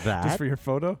for that. Just for your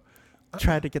photo?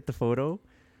 Try to get the photo,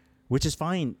 which is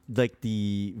fine. Like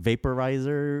the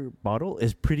vaporizer bottle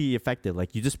is pretty effective.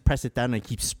 Like you just press it down and it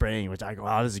keeps spraying, which I go,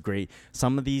 wow, this is great.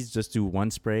 Some of these just do one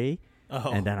spray,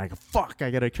 and then I go, fuck, I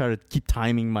gotta try to keep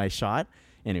timing my shot.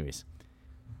 Anyways,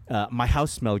 my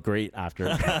house smelled great after.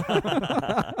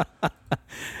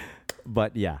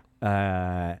 But yeah,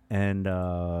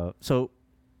 so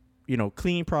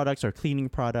cleaning products are cleaning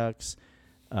products,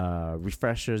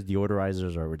 refreshers,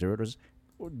 deodorizers are deodorizers.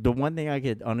 The one thing I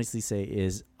could honestly say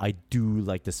is I do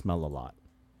like the smell a lot.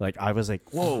 Like I was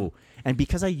like, whoa. And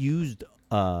because I used,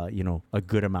 a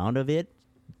good amount of it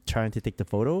trying to take the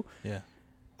photo, Yeah.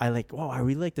 I like, whoa, I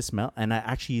really like the smell. And I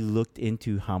actually looked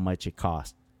into how much it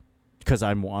cost because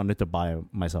I wanted to buy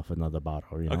myself another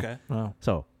bottle, Okay. Wow.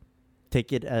 So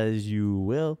take it as you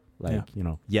will. Like,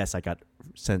 yes, I got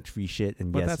sent free shit.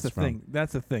 And But yes, that's the it's from thing.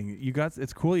 That's the thing.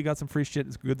 It's cool you got some free shit.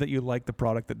 It's good that you like the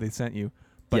product that they sent you.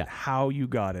 But Yeah. how you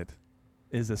got it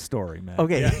is a story, man.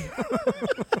 Okay.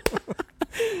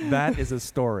 That is a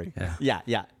story. Yeah.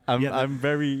 I'm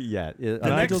very The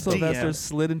Nigel next Sylvester DM.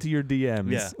 slid into your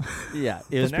DMs. Yeah. yeah. It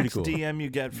The was pretty next cool. DM you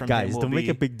get from Guys, him will don't make be,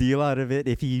 a big deal out of it.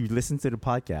 If he listens to the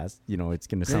podcast, it's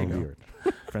gonna There you sound go. weird.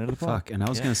 Friend of the pod. Fuck. And I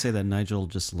was Yeah. going to say that Nigel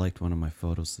just liked one of my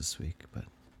photos this week, but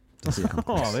doesn't come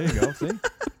close. Oh, there you go. See?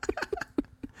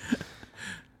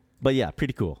 But yeah,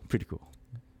 pretty cool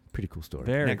story.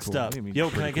 Very next cool. up. What do you mean Yo,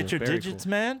 can pretty I get cool? your Very digits, cool.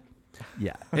 man?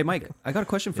 Yeah. Hey, Mike, I got a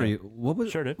question for Yeah. you. What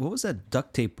was Sure, dude. what was that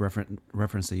duct tape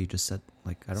reference that you just said?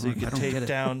 Like, I don't, So you I can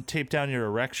don't get tape down your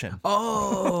erection.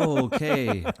 Oh,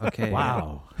 okay.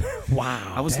 Wow.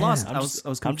 I was lost. I was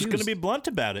I'm confused. just gonna be blunt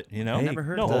about it. Hey, Never never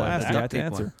heard no of hold that. ask, back. you duct have to tape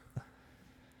answer. one.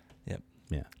 Yep,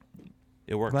 Yeah.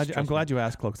 it works. I'm trust glad me. you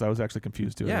asked, Chloe, because I was actually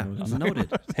confused too. Yeah, noted.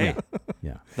 Hey,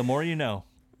 Yeah. the more you know.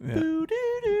 Yeah.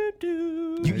 Boo-doo-doo-doo.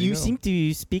 You There you you go. seem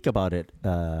to speak about it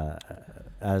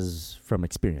as from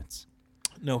experience.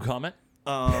 No comment.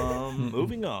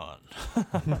 Moving on.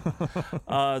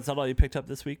 Is that all you picked up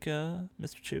this week,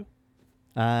 Mr. Chu?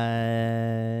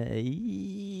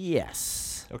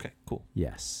 Yes. Okay, cool.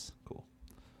 Yes. Cool.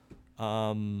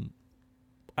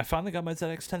 I finally got my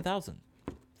ZX 10,000.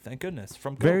 Thank goodness.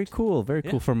 From Goat. Very cool. Very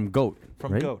Yeah. cool. From Goat.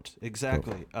 From right? Goat,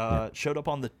 exactly. Yeah. Showed up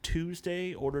on the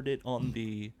Tuesday, ordered it on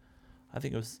the, I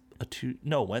think it was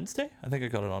Wednesday? I think I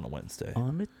got it on a Wednesday.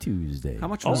 On a Tuesday. How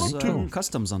much Oh, was dude.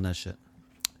 customs on that shit?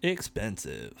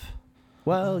 Expensive.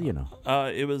 Well,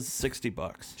 It was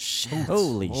 $60. Shit.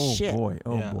 Holy Oh shit. boy.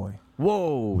 Oh Yeah. boy.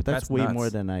 Whoa. That's way nuts. more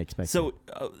than I expected.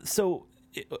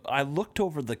 I looked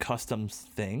over the customs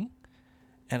thing,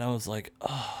 and I was like,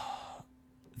 oh,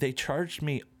 they charged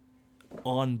me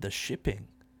on the shipping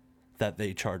that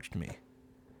they charged me.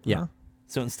 yeah. Huh?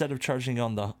 So instead of charging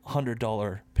on the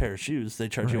 $100 pair of shoes, they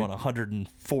charge you Right. on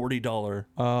 $140,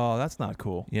 Oh, that's not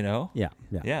cool. Yeah.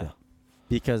 Yeah.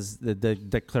 Because the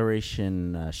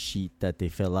declaration sheet that they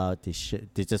fill out, they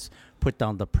just put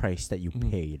down the price that you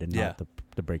paid and Yeah. not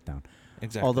the breakdown.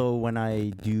 Exactly. Although when I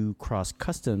do cross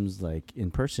customs like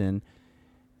in person,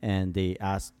 and they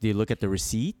look at the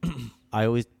receipt, I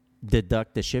always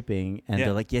deduct the shipping, and Yeah.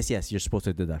 they're like, yes, you're supposed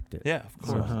to deduct it. Yeah, of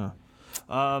course. Uh-huh.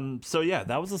 So yeah,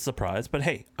 that was a surprise. But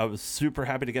hey, I was super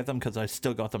happy to get them because I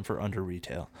still got them for under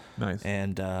retail. Nice.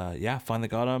 And finally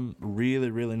got them. Really,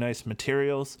 really nice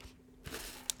materials.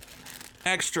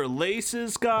 Extra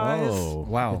laces, guys. Oh,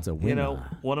 Wow. It's a winner.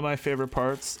 One of my favorite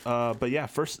parts. But yeah,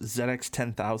 first ZX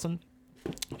 10,000.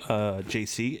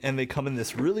 JC, and they come in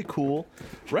this really cool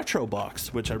retro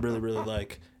box, which I really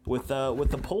like, with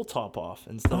the pull top off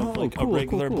instead of like a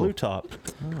regular blue top.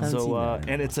 So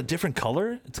and it's a different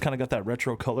color. It's kind of got that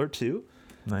retro color too.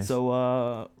 Nice.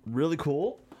 So really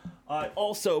cool. I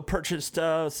also purchased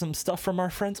some stuff from our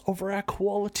friends over at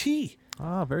Quality.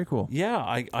 Ah, very cool. Yeah,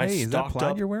 I Hey, is that stocked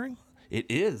plaid up. you're wearing? It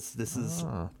is. This is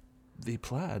the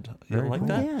plaid. You Very like cool.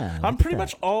 that? Yeah, I I'm like pretty that.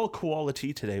 much all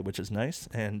Quality today, which is nice,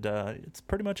 and it's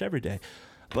pretty much every day.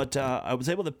 But I was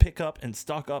able to pick up and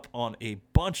stock up on a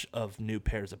bunch of new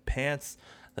pairs of pants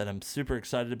that I'm super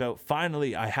excited about.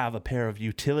 Finally, I have a pair of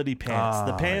utility pants.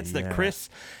 The pants that Chris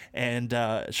and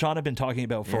Sean have been talking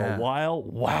about for a while.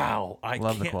 Wow. I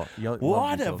Love the can't. quality. Love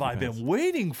What the have I utility pants. been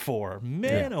waiting for?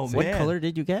 Man, oh, What man. color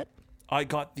did you get? I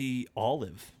got the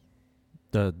olive.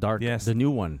 The dark, Yes. the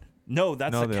new one. No,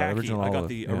 that's No, the the khaki. original I got olive.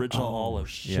 the Yeah. original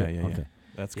olive. Yeah, yeah. Okay.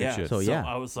 That's good Yeah, shit. So, yeah.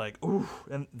 I was like, ooh,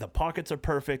 and the pockets are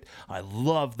perfect. I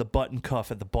love the button cuff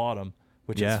at the bottom,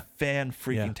 which Yeah. is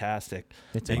fan-freaking-tastic.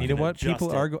 It's And And you can know what? adjust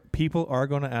People are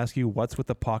going to ask you what's with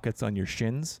the pockets on your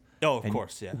shins. Oh, of And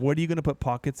course, yeah. What are you going to put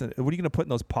pockets? What are you going to put in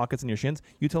those pockets in your shins?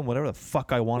 You tell them whatever the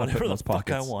fuck I want to put Whatever in the those fuck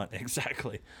pockets. I want,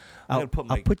 exactly. I'll I'm gonna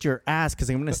put put your ass because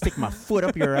I'm going to stick my foot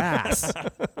up your ass.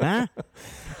 Huh?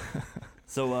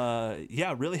 So,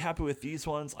 yeah, really happy with these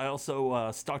ones. I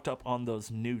also stocked up on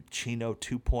those new Chino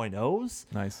 2.0s.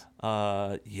 Nice.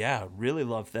 Yeah, really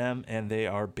love them, and they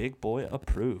are big boy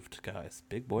approved, guys.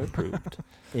 Big boy approved.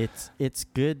 It's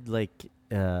good. Like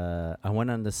I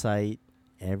went on the site.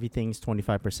 Everything's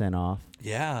 25% off.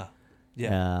 Yeah.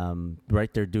 Yeah.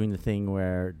 Right, they're doing the thing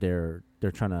where they're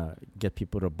trying to get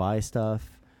people to buy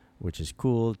stuff, which is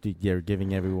cool. They're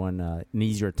giving everyone an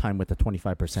easier time with the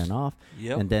 25% off.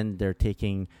 Yep. And then they're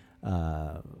taking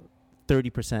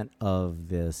 30% of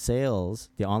the sales,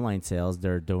 the online sales,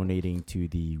 they're donating to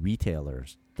the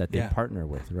retailers that they Yeah. partner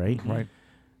with, right? Right.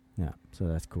 Yeah, so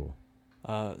that's cool.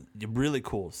 Really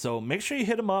cool. So make sure you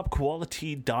hit them up,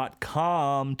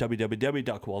 quality.com,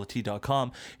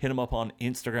 www.quality.com. Hit them up on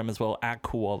Instagram as well, at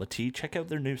Quality. Check out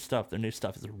their new stuff. Their new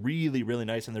stuff is really, really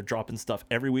nice, and they're dropping stuff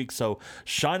every week. So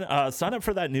sign up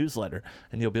for that newsletter,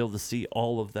 and you'll be able to see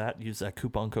all of that. Use that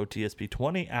coupon code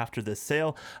TSP20 after this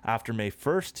sale. After May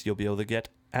 1st, you'll be able to get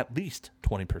at least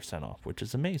 20% off, which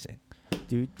is amazing.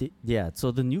 Dude, yeah.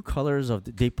 So the new colors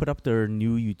they put up their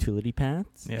new utility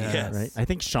pants. Yeah. Yes. Right. I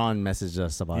think Sean messaged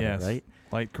us about Yes. it, right?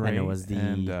 Light gray. And it was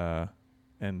the-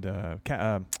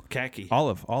 Khaki.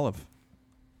 olive.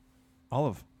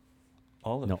 Olive.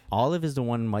 No, olive is the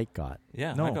one Mike got.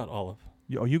 Yeah, No. I got olive.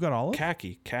 You got olive?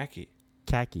 Khaki. Khaki.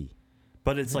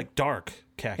 But it's like dark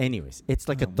khaki. Anyways, it's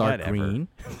like a dark Whatever. green,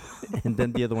 and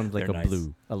then the other one's like They're a nice.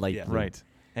 blue, a light Yeah. blue. Right.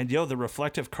 And the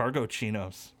reflective cargo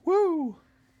chinos. Woo!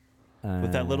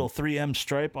 With that little 3M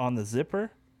stripe on the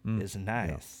zipper is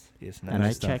nice. Is nice.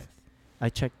 And stuff. I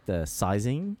checked the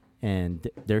sizing, and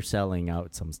they're selling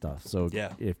out some stuff. So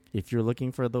Yeah. if you're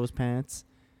looking for those pants,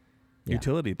 yeah.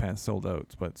 Utility pants sold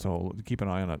out, but so keep an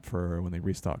eye on it for when they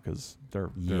restock because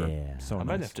they're Yeah. so I nice.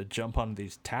 might have to jump on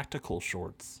these tactical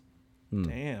shorts.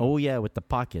 Damn. Oh yeah, with the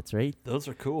pockets, right? Those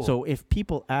are cool. So if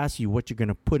people ask you what you're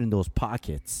gonna put in those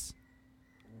pockets,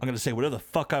 I'm going to say whatever the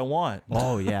fuck I want.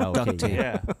 oh yeah, okay, Duct tape.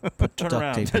 Yeah. Turn duct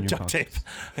around. tape in your Duct tape.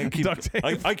 I keep, Duct tape.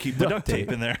 I keep the duct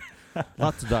tape in there.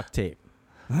 lots of duct tape.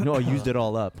 No, I used it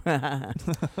all up.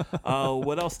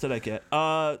 What else did I get?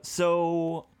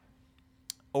 So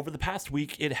over the past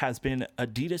week, it has been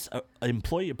Adidas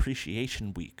Employee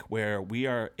Appreciation Week, where we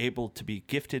are able to be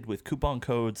gifted with coupon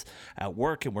codes at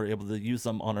work, and we're able to use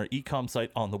them on our e-com site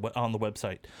on the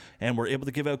website, and we're able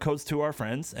to give out codes to our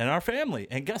friends and our family.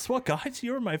 And guess what, guys?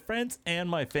 You're my friends and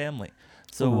my family.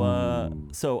 So,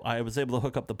 so I was able to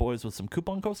hook up the boys with some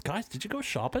coupon codes. Guys, did you go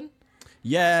shopping?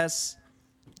 Yes.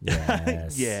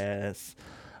 Yes. Yes.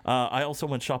 I also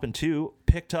went shopping too.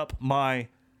 Picked up my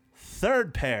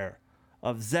third pair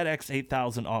of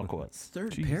ZX8000 Aquas.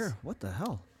 Third Jeez. pair. What the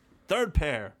hell? Third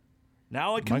pair.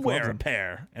 Now I can Mike wear loves a them.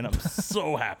 pair, and I'm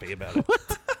so happy about it. Who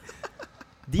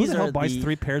These the hell are buys the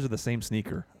 3 pairs of the same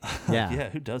sneaker? Yeah. Yeah,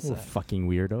 who does Oh, that? fucking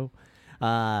weirdo.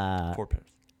 4 pairs.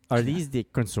 Are these the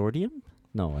consortium?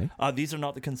 No, eh? These are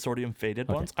not the consortium faded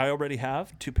Okay. ones. I already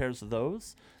have 2 pairs of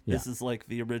those. This Yeah. is like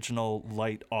the original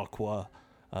light aqua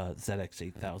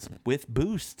ZX8000 with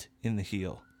boost in the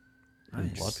heel. A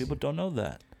lot of people don't know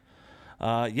that.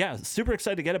 Yeah, super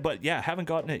excited to get it, but yeah, haven't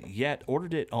gotten it yet.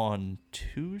 Ordered it on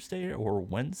Tuesday or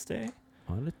Wednesday.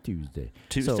 On a Tuesday.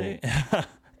 Tuesday.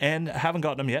 And haven't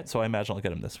gotten them yet, so I imagine I'll get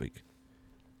them this week.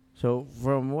 So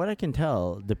from what I can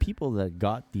tell, the people that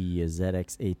got the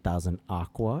ZX8000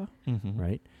 Aqua,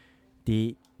 right?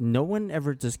 No one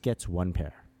ever just gets one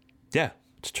pair. Yeah.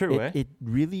 It's true, it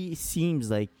really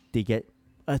seems like they get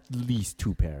at least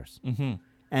 2 pairs. Mm-hmm.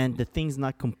 And the thing's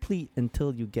not complete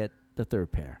until you get the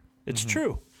 3rd pair. It's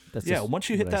true. That's Yeah, just once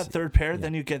you hit what I that see. 3rd pair, Yeah.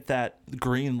 then you get that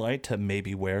green light to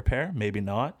maybe wear a pair, maybe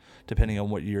not, depending on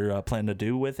what you're planning to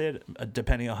do with it,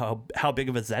 depending on how big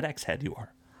of a ZX head you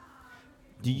are.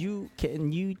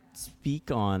 Can you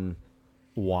speak on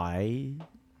why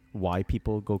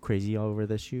people go crazy over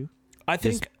this shoe? I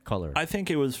This think color. I think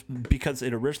it was because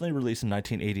it originally released in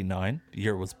 1989. The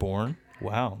year it was born.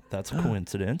 Wow, that's a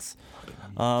coincidence.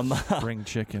 Bring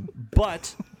chicken.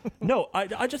 But no,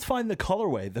 I just find the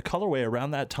colorway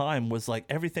around that time was like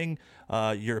everything.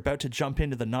 You're about to jump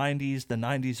into the 90s. The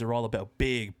 90s are all about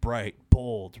big, bright,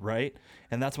 bold, right?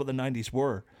 And that's what the 90s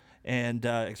were. And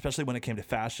especially when it came to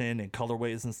fashion and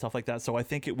colorways and stuff like that. So I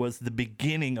think it was the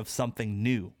beginning of something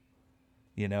new,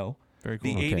 you know? Very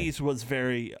cool. The Okay. 80s was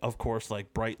very, of course,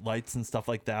 like bright lights and stuff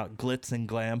like that, glitz and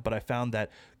glam. But I found that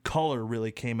color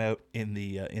really came out in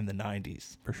the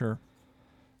 90s. For sure.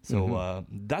 So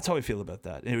that's how I feel about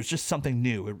that. It was just something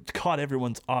new. It caught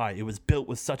everyone's eye. It was built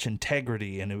with such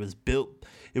integrity, and it was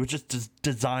just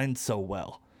designed so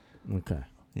well. Okay.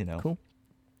 You know. Cool.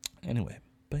 Anyway,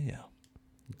 but yeah.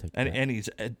 Take And that. Any's,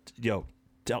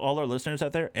 to all our listeners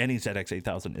out there, Any's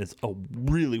ZX8000 is a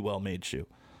really well made shoe.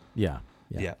 Yeah.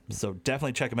 Yeah. So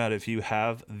definitely check them out if you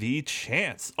have the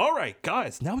chance. All right,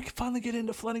 guys. Now we can finally get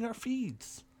into flooding our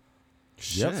feeds.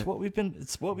 Shit. That's what we've been.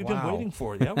 It's what we've been Wow. waiting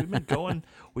for. Yeah, we've been going.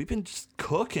 We've been just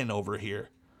cooking over here.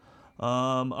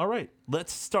 All right.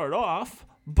 Let's start off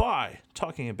by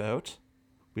talking about.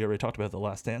 We already talked about The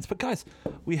Last Dance, but guys,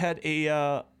 we had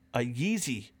a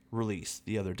Yeezy release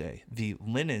the other day. The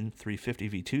Linen 350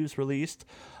 V2s released.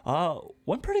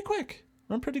 Went pretty quick.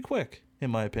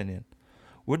 In my opinion.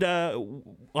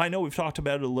 I know we've talked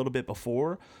about it a little bit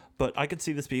before, but I could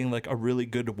see this being like a really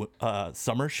good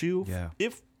summer shoe. Yeah.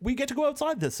 If we get to go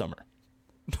outside this summer.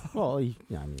 Well, I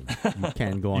mean, you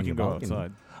can go on You your can go balcony.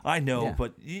 outside. I know, Yeah.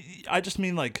 but I just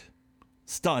mean like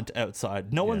stunt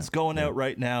outside. No one's going out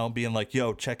right now being like,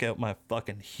 yo, check out my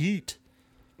fucking heat.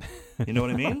 You know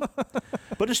what I mean?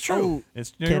 But it's true.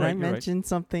 It's, Can you're I right, you're right. mention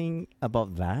something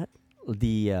about that?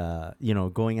 The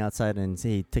going outside and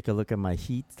say, take a look at my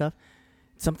heat stuff.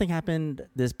 Something happened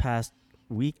this past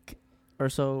week or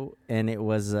so, and it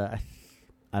was I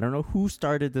don't know who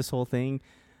started this whole thing,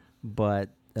 but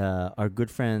our good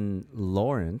friend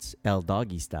Lawrence L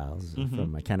Doggy Styles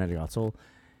from Canada Got Soul,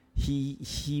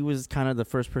 he was kind of the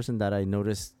first person that I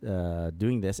noticed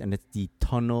doing this, and it's the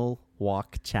tunnel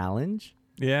walk challenge.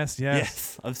 Yes.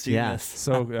 Yes, I've seen Yeah. this.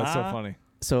 So that's so funny.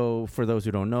 So for those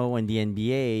who don't know, in the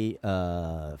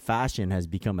NBA, fashion has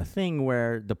become a thing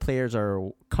where the players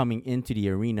are coming into the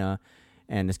arena,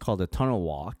 and it's called a tunnel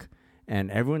walk, and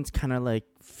everyone's kind of like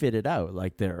fitted out,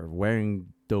 like they're wearing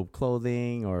dope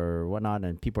clothing or whatnot,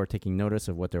 and people are taking notice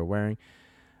of what they're wearing,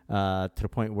 to the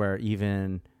point where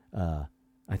even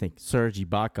I think Serge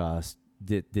Ibaka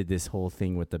did this whole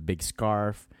thing with the big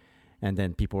scarf, and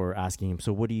then people were asking him,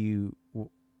 so what do you?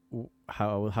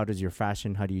 How does your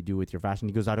fashion? How do you do with your fashion?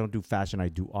 He goes, I don't do fashion, I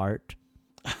do art.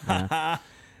 Yeah.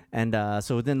 And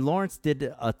so then Lawrence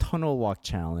did a tunnel walk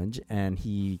challenge, and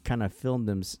he kind of filmed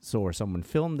him, or someone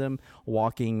filmed him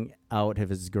walking out of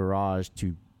his garage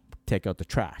to take out the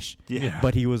trash. Yeah.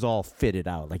 But he was all fitted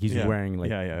out, like he's Yeah. wearing like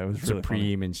It was really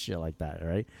Supreme funny. and shit like that,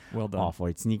 right? Well done.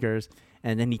 Off-white sneakers.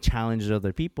 And then he challenged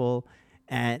other people,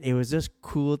 and it was just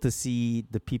cool to see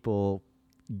the people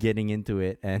getting into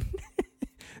it, and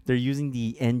they're using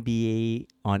the NBA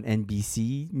on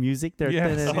NBC music. They're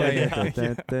Yes.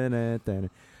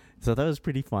 So that was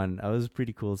pretty fun. That was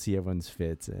pretty cool to see everyone's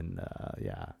fits, and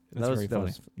yeah, That's very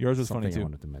funny. Yours was funny something I too.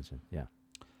 wanted to mention.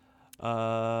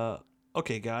 Yeah.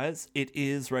 Okay, guys, it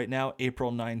is right now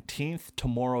April 19th,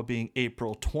 tomorrow being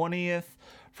April 20th.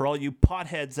 For all you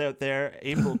potheads out there,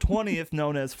 April 20th,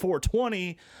 known as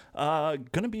 420,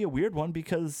 gonna be a weird one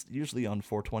because usually on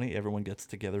 420, everyone gets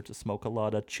together to smoke a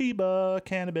lot of chiba,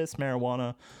 cannabis,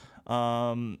 marijuana.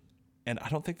 And I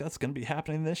don't think that's gonna be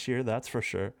happening this year, that's for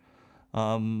sure.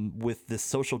 With this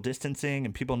social distancing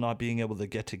and people not being able to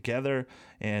get together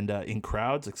and in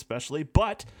crowds especially.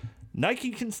 But Nike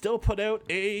can still put out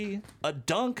a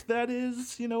dunk that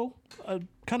is, a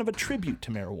kind of a tribute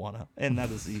to marijuana, and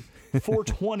that is the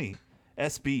 420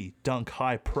 SB Dunk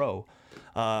High Pro.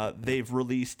 They've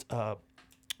released,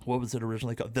 what was it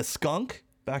originally called? The Skunk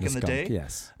back The in the Skunk, day.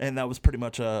 yes. And that was pretty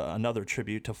much another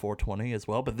tribute to 420 as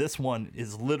well. But this one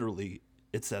is literally,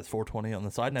 it says 420 on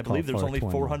the side, and I believe there's only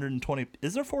 420.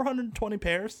 Is there 420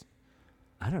 pairs?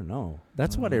 I don't know.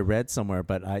 That's what I read somewhere,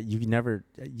 but you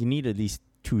need at least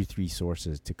 2 or 3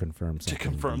 sources to confirm something. To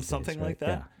confirm these days, something right? like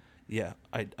that? Yeah,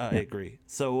 I agree.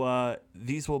 So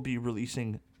these will be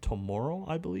releasing tomorrow,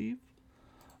 I believe.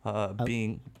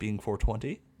 Being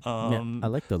 420. I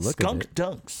like the look skunk of it.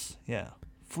 dunks. Yeah,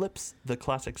 flips the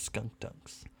classic skunk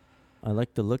dunks. I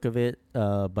like the look of it,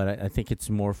 but I think it's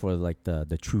more for like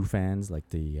the true fans, like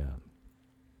the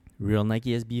real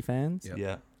Nike SB fans. Yep.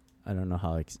 Yeah, I don't know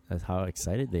how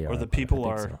excited they are. or the but I people think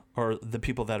are, so. or the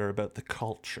people that are about the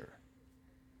culture.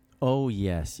 Oh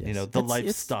yes. You know, the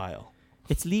lifestyle.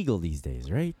 It's legal these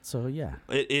days, right? So yeah.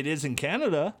 It is in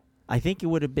Canada. I think it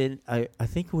would have been. I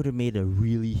think it would have made a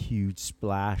really huge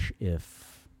splash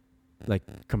if, like,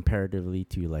 comparatively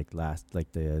to like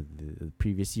the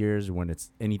previous years when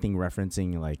it's anything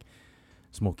referencing like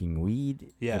smoking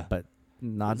weed. Yeah. But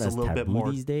not It's a as little bit taboo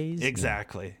more- these days.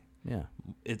 Exactly. Yeah.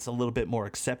 It's a little bit more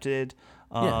accepted.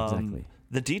 Yeah, exactly.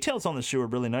 The details on the shoe are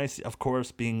really nice. Of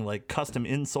course, being like custom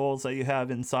insoles that you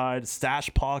have inside,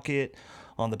 stash pocket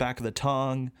on the back of the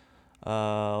tongue. A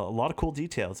lot of cool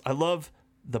details. I love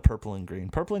the purple and green.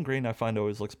 Purple and green I find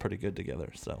always looks pretty good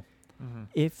together. So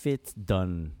If it's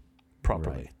done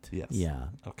properly, right. yes. Yeah.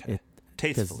 Okay.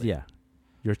 Because Tastefully. yeah,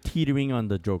 you're teetering on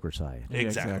the Joker side. Yeah,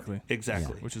 Exactly.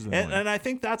 exactly. Which is and, annoying. and I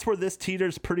think that's where this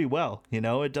teeters pretty well. You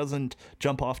know, it doesn't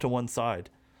jump off to one side.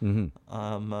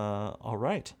 Mm-hmm. All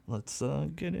right, let's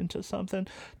get into something.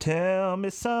 Tell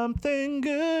me something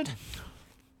good.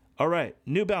 All right,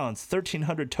 New Balance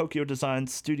 1300 Tokyo Design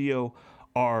Studio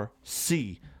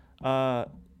RC.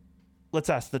 Let's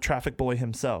ask the traffic boy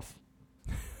himself,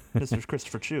 Mr.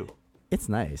 Christopher Chu. It's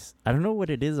nice. I don't know what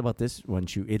it is about this one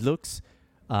shoe. It looks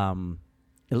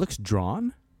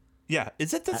drawn. Yeah,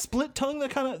 is it the split tongue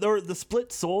that kind of, or the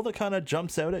split sole that kind of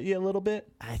jumps out at you a little bit?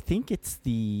 I think it's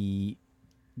the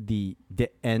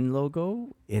N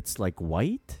logo. It's like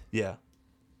white, Yeah.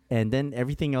 and then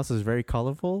everything else is very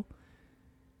colorful.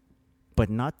 But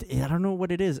not. I don't know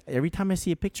what it is. Every time I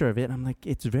see a picture of it, I'm like,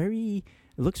 it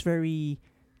looks very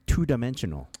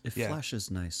two-dimensional. It Yeah.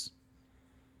 flashes nice.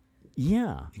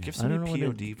 Yeah, It gives I me don't know what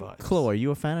POD vibes. Chloe, are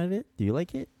you a fan of it? Do you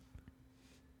like it?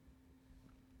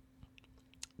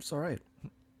 It's all right.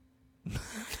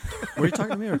 Were you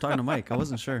talking to me or talking to Mike? I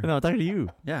wasn't sure. No, I'm talking to you.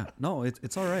 Yeah, no,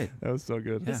 it's all right. That was so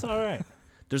good. Yeah. It's all right.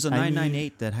 There's a I mean-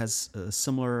 998 that has a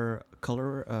similar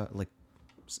color,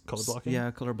 Color blocking?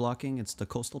 Yeah, color blocking. It's the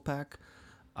Coastal Pack.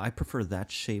 I prefer that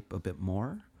shape a bit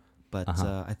more, but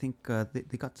I think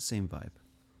they got the same vibe.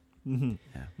 Mm-hmm.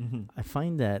 Yeah. Mm-hmm. I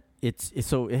find that it's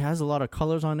so it has a lot of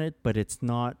colors on it, but it's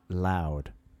not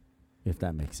loud, if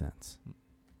that makes sense.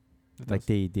 Like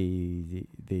they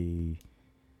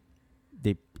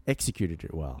executed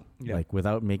it well, Yeah. like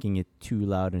without making it too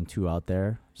loud and too out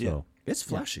there. So Yeah. It's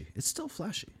flashy. It's still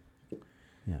flashy.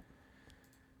 yeah.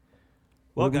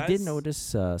 Well, What we did guys-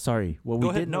 notice, sorry, what Go we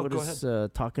ahead. did No, go notice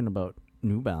talking about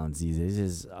New Balance these days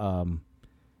is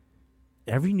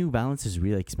every New Balance is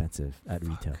really expensive at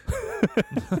retail.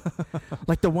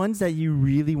 Like the ones that you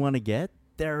really want to get,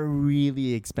 they're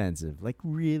really expensive. Like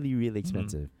really, really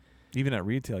expensive. Even at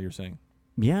retail, you're saying.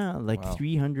 Yeah, like Wow.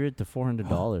 $300 to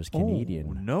 $400 Canadian.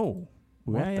 Oh, no.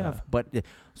 What Yeah, the- but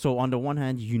so on the one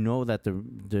hand, you know that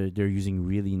they're using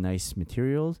really nice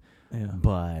materials, Yeah.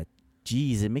 but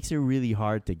geez, it makes it really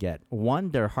hard to get.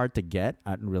 One, they're hard to get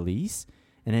at release,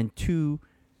 and then two,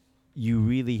 you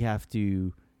really have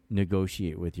to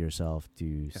negotiate with yourself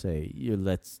to say,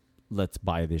 let's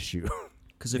buy this shoe.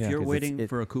 Because if Yeah, you're 'cause waiting it-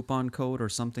 for a coupon code or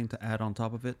something to add on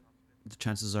top of it, the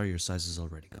chances are your size is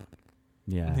already gone.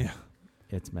 Yeah, Yeah.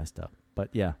 it's messed up. But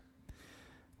yeah,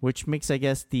 which makes, I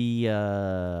guess, the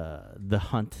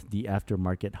hunt, the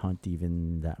aftermarket hunt,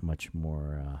 even that much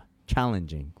more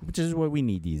challenging, which is what we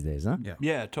need these days, huh? Yeah.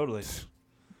 Yeah, totally.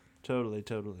 Totally.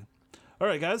 All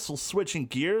right, guys, so switching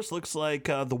gears. Looks like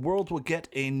the world will get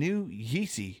a new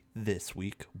Yeezy this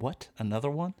week. What? Another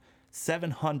one?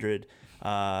 700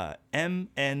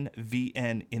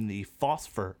 MNVN in the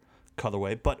phosphor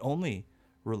colorway, but only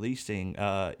releasing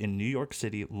in New York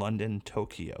City, London,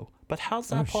 Tokyo. But how's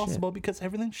that Oh, shit. possible? Because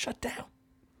everything's shut down,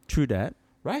 True that,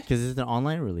 right? because it's an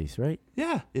online release, right?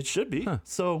 Yeah, it should be. Huh.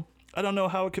 So I don't know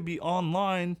how it could be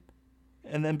online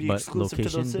and then be But exclusive to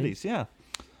those location cities. Yeah.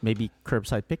 Maybe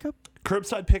curbside pickup.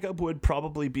 Curbside pickup would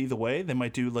probably be the way. They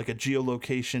might do like a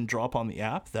geolocation drop on the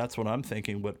app. That's what I'm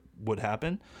thinking would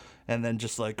happen. And then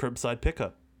just like curbside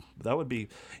pickup. That would be,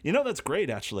 that's great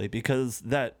actually, because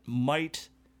that might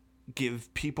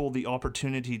give people the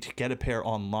opportunity to get a pair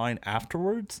online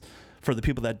afterwards for the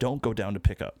people that don't go down to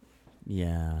pick up.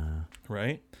 Yeah,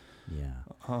 Right? yeah.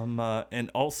 And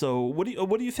also, what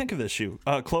do you think of this shoe?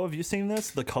 Chloe, have you seen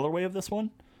this? The colorway of this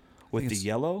one with the it's-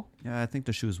 yellow? Yeah, I think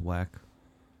the shoe is whack.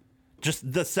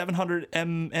 Just the 700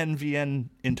 MNVN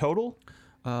in total?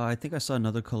 I think I saw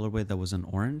another colorway that was an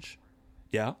orange.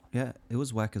 Yeah. Yeah, it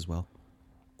was whack as well.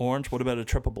 Orange. What about a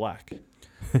triple black?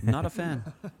 Not a fan.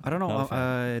 I don't know. Not a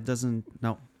fan. It doesn't.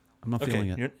 No, I'm not feeling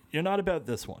it. You're not about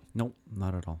this one. Nope,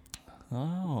 not at all.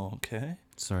 Oh, okay.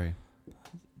 Sorry.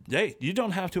 Hey, you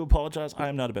don't have to apologize. I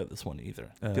am not about this one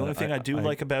either. The only thing I do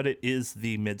like about it is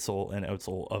the midsole and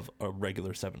outsole of a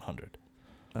regular 700.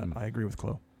 I agree with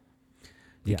Chloe.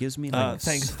 It gives me like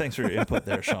Thanks for your input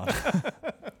there, Sean.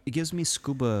 it gives me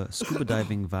scuba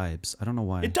diving vibes. I don't know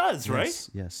why. It does, right?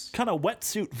 Yes. Kind of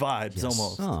wetsuit vibes Yes.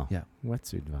 almost. Oh, Yeah.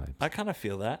 wetsuit vibes. I kind of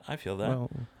feel that. I feel that. Well,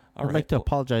 All I'd right, like to well-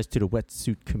 apologize to the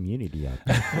wetsuit community out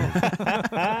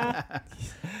there.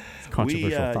 It's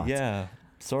controversial thoughts. Yeah.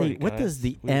 Sorry. Hey, what guys. does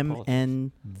the We apologize.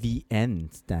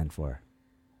 MNVN stand for?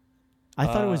 I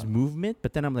thought it was movement,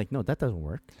 but then I'm like, no, that doesn't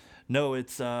work. No,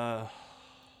 it's man,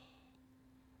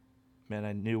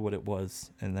 I knew what it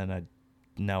was, and then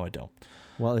now I don't.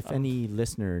 Well, if any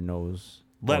listener knows,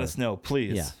 Let or- us know,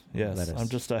 please. Yeah, Yes. let us. I'm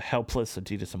just a helpless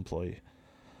Adidas employee.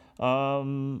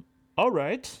 All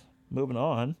right. Moving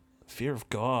on. Fear of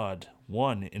God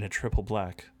 1 in a triple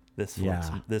black. This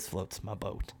floats my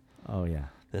boat. Oh yeah,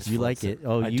 This you like floats it?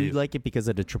 Oh, I you do. like it because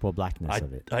of the triple blackness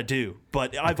of it. I do.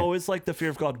 But I've always liked the Fear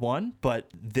of God 1, but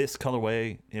this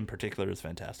colorway in particular is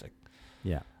fantastic.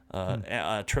 Yeah.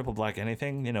 Triple black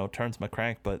anything, turns my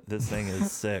crank, but this thing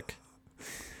is sick.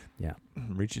 Yeah.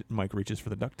 Mike reaches for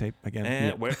the duct tape again.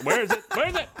 And where is it? Where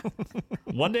is it?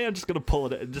 One day I'm just gonna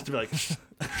pull it just to be like,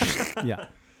 Yeah.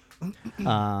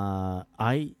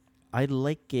 I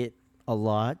like it a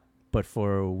lot, but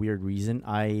for a weird reason.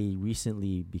 I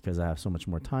recently, because I have so much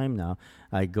more time now,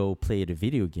 I go play the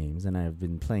video games, and I've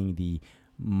been playing the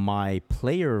my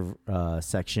player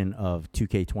section of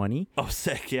 2K20. oh,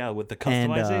 sick, yeah, with the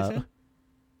And customization.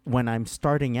 when I'm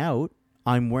starting out,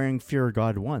 I'm wearing Fear of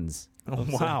God ones, Oh,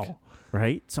 wow.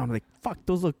 right? So I'm like, fuck,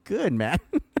 those look good, man.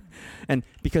 And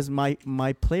because my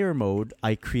player mode,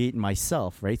 I create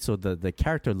myself, right? So the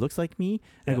character looks like me.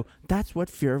 And I go, that's what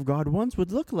Fear of God ones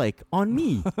would look like on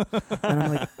me. And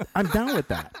I'm like, I'm down with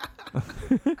that.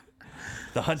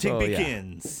 The hunting so, yeah.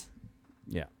 begins.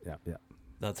 Yeah.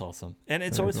 That's awesome. And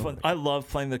it's always fun. I love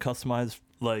playing the customized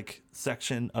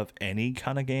section of any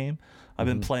kind of game. I've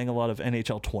been playing a lot of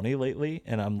NHL 20 lately,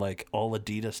 and I'm like all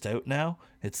Adidas out now.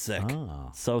 It's sick.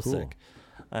 So cool. sick.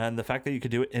 And the fact that you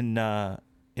could do it in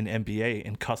NBA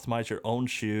and customize your own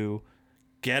shoe,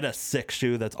 get a sick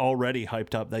shoe that's already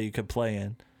hyped up that you could play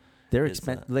in. They're Is,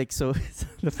 expensive. So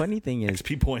the funny thing is,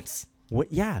 XP points.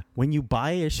 when you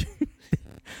buy a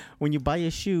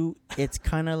shoe, it's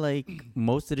kind of like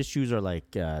most of the shoes are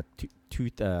like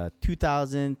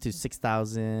 2,000 to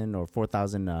 6,000 or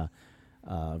 4,000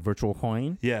 virtual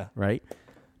coin. Yeah. Right.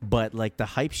 But like the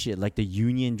hype shit, like the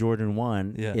Union Jordan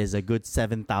 1 is a good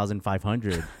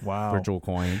 7,500 Wow. virtual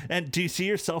coin. And do you see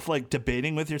yourself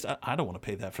debating with yourself? I don't want to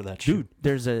pay that for that shoe. Dude,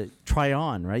 there's a try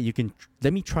on, right? You can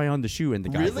let me try on the shoe, and the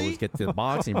guy Really? always gets to the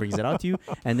box and he brings it out to you,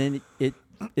 and then it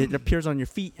appears on your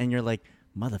feet, and you're like,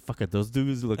 motherfucker, those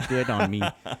dudes look good on me.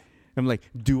 I'm like,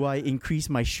 do I increase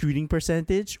my shooting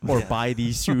percentage or buy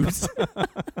these shoes?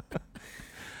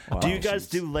 Do you guys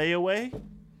do layaway?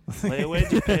 Layaway?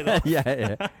 Do you pay it off?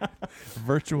 yeah.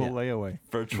 Virtual layaway.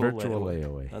 Virtual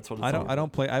layaway. That's what it's I all about.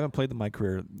 don't play. I haven't played the my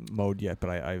career mode yet, but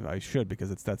I should because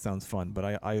that sounds fun. But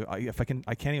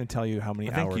I can't even tell you how many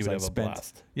I think you hours would I've have a spent.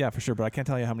 blast. Yeah, for sure. But I can't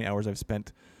tell you how many hours I've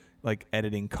spent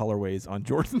editing colorways on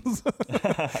Jordans.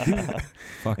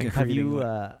 Fuck it.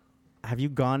 Have you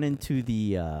gone into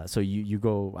the so you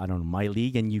go, I don't know, my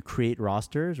league, and you create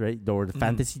rosters, right? Or the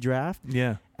fantasy draft?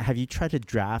 Yeah. Have you tried to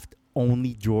draft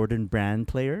only Jordan brand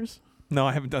players No,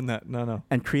 I haven't done that. No.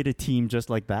 and create a team just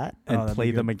like that Oh, and that'd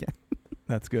play be them good. again?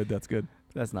 That's good. That's good.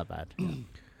 That's not bad.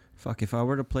 Fuck, if I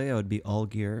were to play, I would be all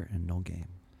gear and no game.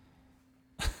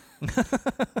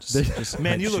 Just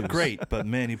Man, hype you look shoes. great, but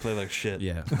man, you play like shit.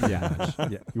 Yeah. Yeah.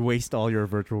 You waste all your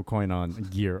virtual coin on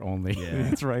gear only. Yeah.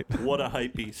 That's right. What a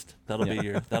hype beast. That'll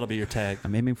be your tag.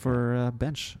 I'm aiming for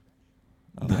bench.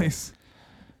 Nice.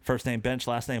 First name Bench,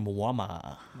 last name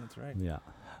Wama. That's right. Yeah.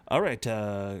 All right,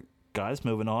 guys,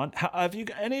 moving on. Have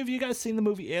any of you guys seen the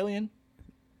movie Alien?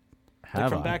 Have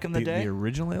from I? back in the day? The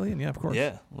original Alien? Yeah, of course.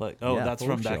 Yeah, Yeah, that's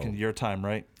full from back show. in your time,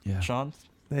 right? Yeah. Sean?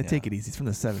 Take it easy. It's from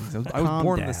the 70s. I was Calm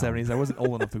born in the down. 70s. I wasn't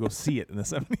old enough to go see it in the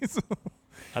 70s.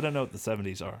 I don't know what the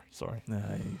 70s are. Sorry. Nah,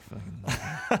 you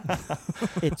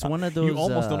fucking- It's one of those. you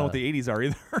almost don't know what the 80s are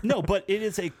either. No, but it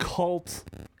is a cult,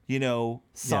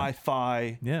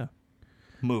 sci-fi Yeah,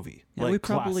 movie. Yeah, we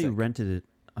probably classic. rented it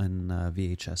on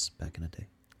VHS back in the day.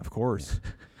 of course.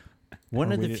 one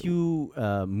Or of we the did- few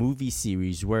movie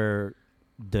series where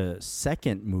the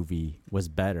second movie was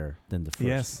better than the first.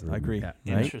 Yes, I agree. Right?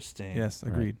 Interesting. Yes,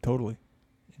 agreed. Totally.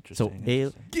 So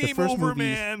Interesting. the first movie,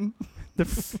 man.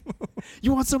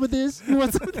 you want some of this? You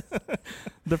want some of this?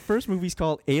 The first movie's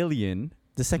called Alien.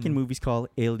 The second movie's called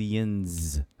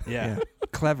Aliens. Yeah.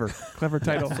 Clever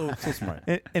title. So smart.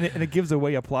 And it gives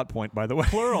away a plot point, by the way.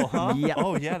 Plural, huh? Yeah.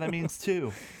 Oh, yeah, that means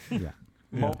two. Yeah.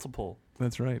 Multiple.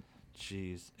 That's right.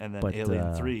 Jeez. And then But,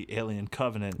 Alien 3, Alien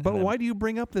Covenant. But and then- why do you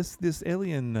bring up this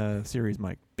Alien series,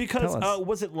 Mike? Because Tell us.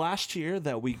 was it last year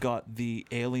that we got the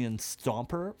Alien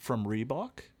Stomper from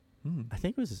Reebok? I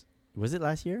think it was it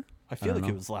last year? I feel don't like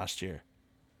it know. was last year.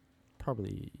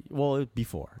 Probably. Well,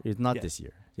 before. It's not Yeah. this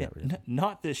year. Yeah, really.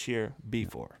 not this year,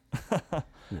 before.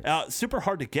 Super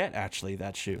hard to get, actually,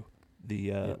 that shoe.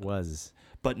 It was.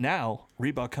 But now,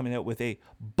 Reebok coming out with a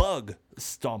Bug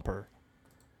Stomper.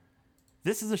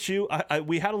 This is a shoe.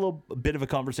 We had a little bit of a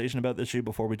conversation about this shoe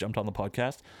before we jumped on the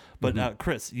podcast. But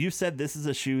Chris, you said this is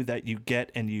a shoe that you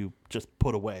get and you just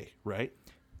put away, right?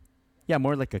 Yeah,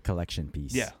 more like a collection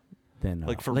piece. Yeah. Than,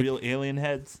 Like for real alien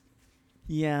heads?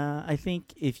 Yeah, I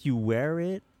think if you wear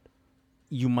it,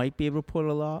 you might be able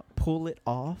to pull it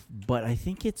off, but I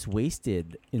think it's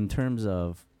wasted in terms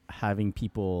of having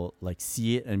people like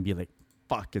see it and be like,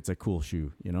 fuck, it's a cool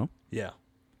shoe, you know? Yeah.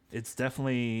 It's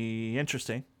definitely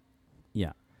interesting.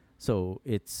 Yeah. So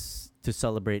it's to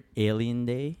celebrate Alien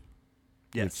Day.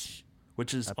 Yes.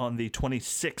 Which is on the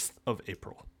 26th of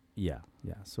April. Yeah.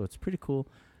 So it's pretty cool.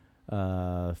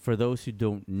 For those who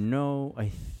don't know, I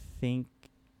think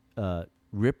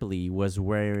Ripley was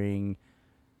wearing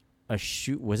a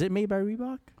shoe. Was it made by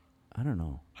Reebok? I don't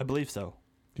know. I believe so.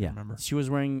 Yeah. remember. She was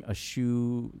wearing a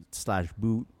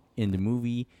shoe/boot in the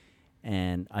movie,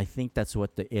 and I think that's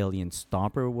what the Alien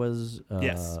Stomper was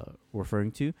Yes.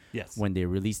 referring to Yes. when they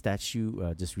released that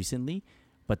shoe just recently.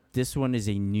 But this one is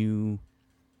a new,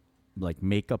 like,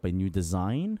 makeup, a new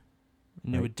design.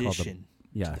 New right, called the- edition.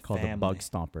 Yeah, the called the Bug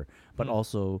family. Stomper, but Hmm.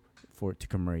 also for to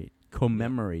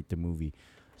commemorate the movie.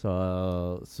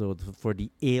 So for the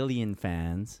Alien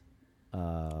fans,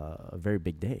 a very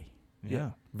big day.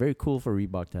 Yeah. Very cool for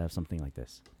Reebok to have something like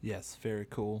this. Yes, very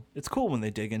cool. It's cool when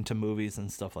they dig into movies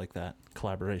and stuff like that,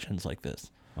 collaborations like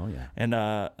this. Oh yeah. And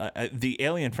the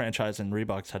Alien franchise and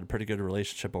Reebok's had a pretty good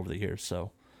relationship over the years,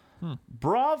 so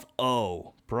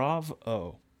bravo.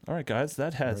 All right, guys,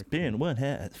 that has been what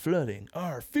has flooding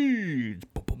our feeds.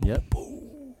 Yep.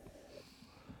 All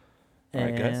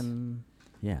right, guys. And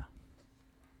yeah.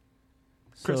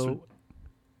 Chris, So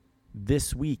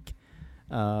this week,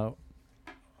 I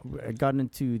got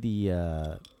into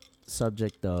the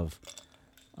subject of,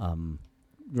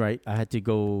 right, I had to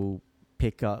go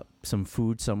pick up some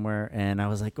food somewhere, and I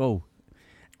was like, oh,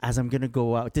 as I'm going to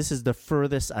go out, this is the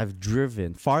farthest I've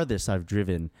driven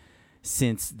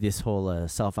since this whole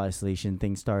self-isolation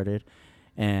thing started.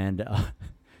 And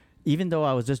even though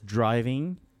I was just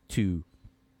driving to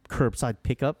curbside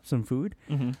pick up some food,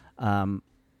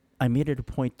 I made it a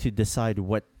point to decide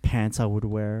what pants I would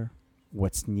wear,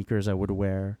 what sneakers I would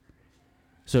wear.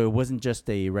 So it wasn't just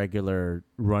a regular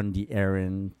run the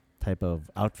errand type of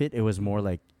outfit. It was more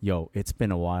like, yo, it's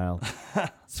been a while.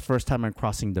 It's the first time I'm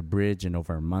crossing the bridge in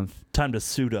over a month. Time to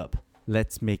suit up.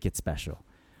 Let's make it special.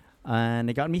 And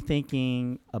it got me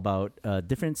thinking about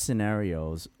different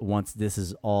scenarios once this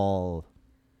is all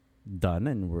done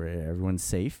and everyone's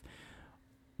safe.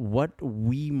 What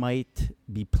we might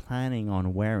be planning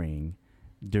on wearing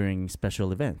during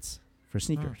special events for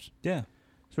sneakers. Yeah.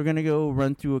 So we're going to go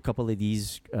run through a couple of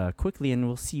these quickly, and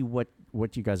we'll see what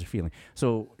you guys are feeling.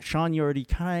 So, Sean, you already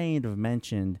kind of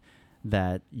mentioned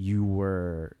that you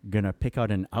were going to pick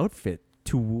out an outfit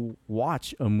to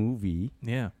watch a movie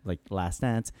Yeah. like Last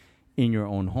Dance in your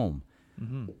own home.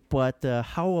 But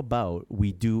how about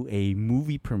we do a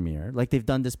movie premiere? Like they've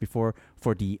done this before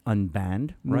for the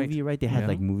Unbanned movie, right? They had Yeah.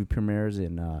 like movie premieres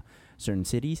in certain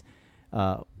cities.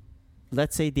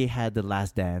 Let's say they had The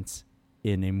Last Dance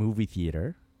in a movie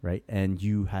theater, right? And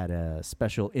you had a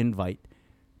special invite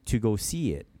to go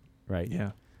see it, right?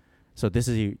 Yeah. So this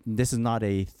is not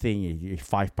a thing, a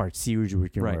 5-part series where you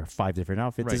can Right. wear 5 different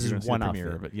outfits. Right. This you're is gonna see one the premiere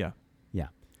outfit. of it. Yeah. Yeah.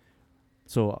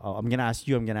 So I'm gonna ask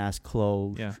you. I'm gonna ask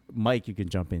Chloe. Yeah. Mike, you can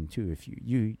jump in too if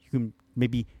you can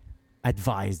maybe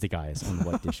advise the guys on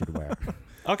what they should wear.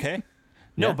 Okay.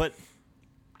 No, Yeah. but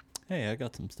hey, I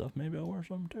got some stuff. Maybe I'll wear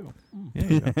some too. Yeah.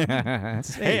 You go.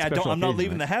 Hey, I'm not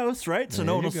leaving the house, right? So There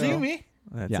no one you will see go. me.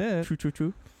 That's Yeah. it.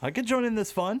 True. I could join in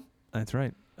this fun. That's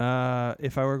right.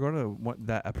 If I were going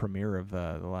to a premiere of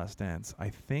The Last Dance, I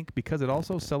think because it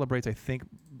also celebrates, I think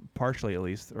partially at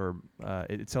least, or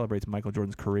it celebrates Michael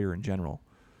Jordan's career in general,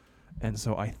 and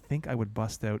so I think I would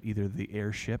bust out either the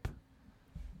Airship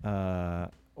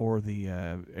or the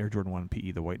Air Jordan 1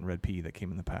 PE, the white and red PE that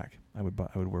came in the pack. I would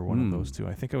wear one of those two.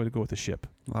 I think I would go with the ship.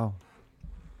 Wow.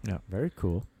 Yeah. Very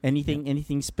cool.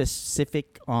 Anything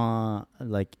specific on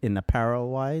like in apparel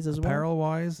wise as well? Apparel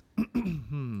wise,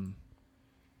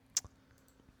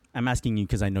 I'm asking you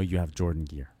because I know you have Jordan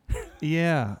gear.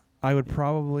 yeah, I would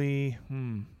probably.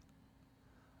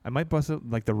 I might bust out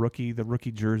like the rookie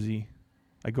jersey.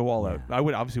 I go all out. I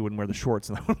wouldn't wear the shorts,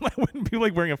 and I wouldn't be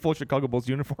like wearing a full Chicago Bulls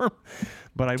uniform.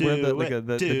 But I wear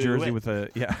the jersey with a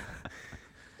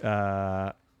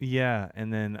yeah,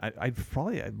 and then I'd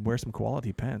wear some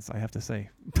quality pants. I have to say.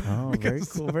 Oh, very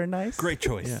cool, very nice. Great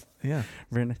choice. Yeah,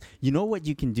 very nice. You know what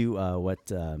you can do?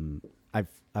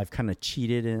 I've kind of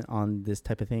cheated on this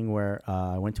type of thing where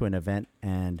I went to an event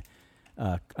and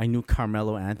I knew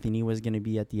Carmelo Anthony was going to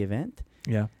be at the event.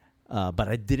 Yeah. But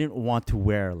I didn't want to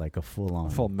wear like a full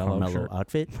Melo Carmelo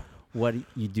outfit. What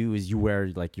you do is you wear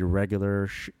like your regular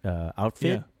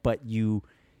outfit, but you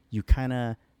kind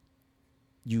of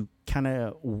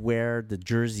wear the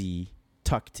jersey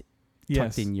tucked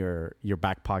in your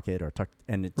back pocket or tucked,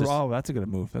 and it just, that's a good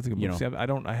move. That's a good move. See,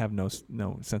 I have no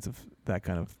sense of that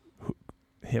kind of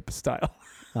hip style.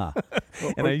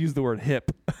 And I use the word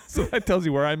hip, so that tells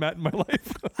you where I'm at in my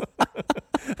life.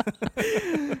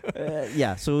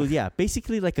 So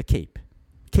basically like a cape.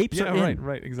 Capes are in.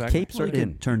 Right, exactly. Capes are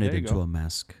in. Turn it into a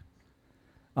mask.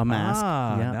 A mask.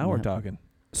 Now we're talking.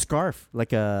 Scarf,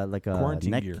 like a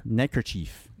quarantine gear.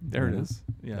 neckerchief. There it is.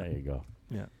 Yeah. There you go.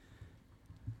 Yeah.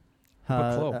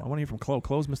 But Chloe, I want to hear from Chloe.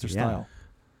 Chloe's Mr. Style.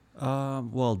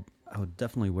 Well, I would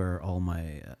definitely wear all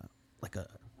my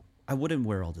I wouldn't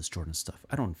wear all this Jordan stuff.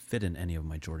 I don't fit in any of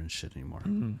my Jordan shit anymore.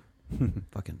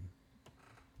 Fucking,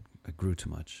 I grew too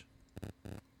much.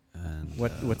 And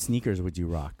what sneakers would you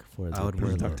rock for? I would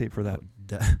wear duct tape for that.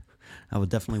 I would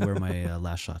definitely wear my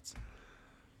last shots.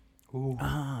 Ooh.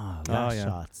 Last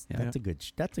shots. Yeah. That's a good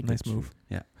nice move.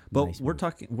 Yeah, but Nice we're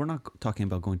move. We're not talking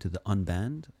about going to the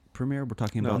unbanned premiere. We're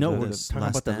talking about we're this talking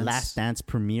about the Last Dance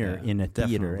premiere in a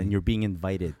theater, definitely. and you're being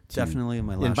invited. Definitely in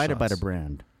my last invited by the shots.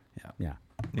 brand. Yeah.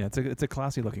 Yeah, it's a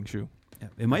classy looking shoe. Yeah.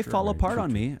 It might fall right. apart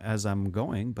on me as I'm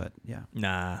going, but yeah.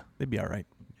 Nah, they'd be all right.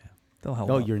 Yeah. They'll help.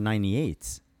 Oh, your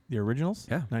 98s. The originals?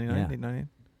 Yeah. 99, Yeah. 898?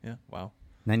 Yeah. Wow.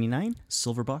 99?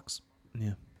 Silver box.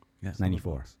 Yeah. Yeah.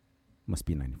 94. Must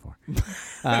be 94.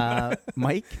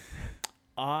 Mike?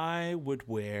 I would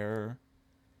wear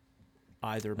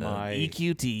either my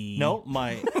EQT. No,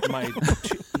 my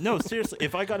no, seriously.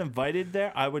 If I got invited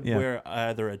there, I would wear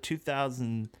either a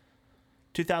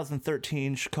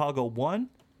 2013 Chicago 1,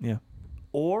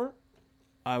 or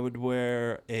I would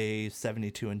wear a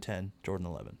 72 and 10 Jordan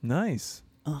 11. Nice.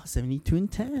 Oh, 72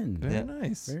 and 10. Very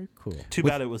nice. Very cool. Too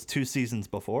bad it was 2 seasons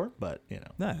before, but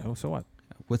No, so what?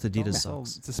 With Adidas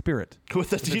socks. It's a spirit.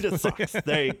 with Adidas socks.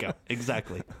 There you go.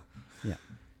 Exactly. Yeah.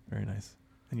 Very nice.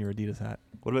 And your Adidas hat.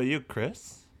 What about you,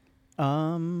 Chris?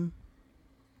 Yeah,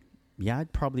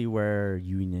 I'd probably wear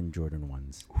Union Jordan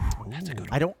 1s. That's a good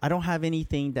one. I don't have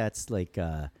anything that's like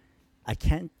I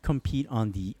can't compete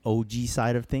on the OG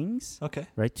side of things, Okay.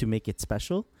 right? To make it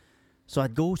special. So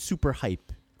I'd go super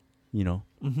hype,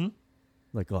 Mm-hmm.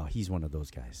 Like, oh, he's one of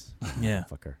those guys. Yeah.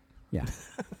 Fucker. Yeah.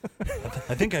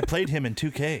 I think I played him in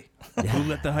 2K. Who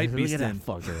let the hype beast Look at in? that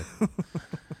fucker.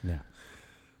 Yeah.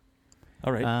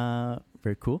 All right.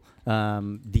 Very cool.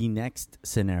 The next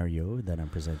scenario that I'm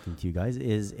presenting to you guys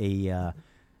is a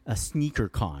sneaker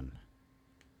con,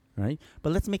 right?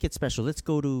 But let's make it special. Let's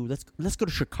go to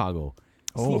Chicago.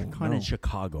 Sneaker con in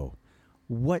Chicago.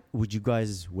 What would you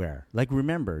guys wear? Like,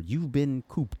 remember, you've been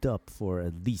cooped up for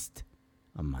at least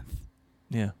a month.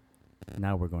 Yeah.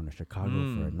 Now we're going to Chicago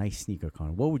for a nice sneaker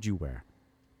con. What would you wear?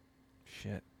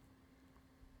 Shit.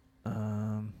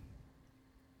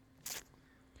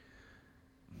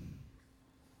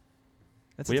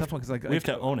 That's a tough one because we have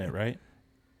to own it, right?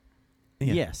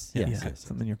 Yeah. Yes.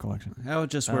 Something in your collection. I would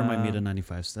just wear my Meta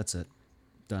 95s. That's it.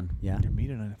 Done. Yeah. Your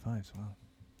Meta 95s. Wow.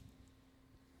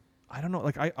 I don't know.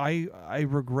 Like I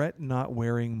regret not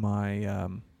wearing my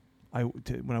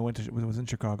when I was in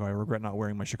Chicago. I regret not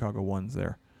wearing my Chicago 1s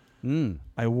there.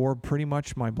 I wore pretty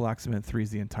much my black cement 3s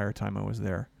the entire time I was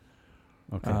there.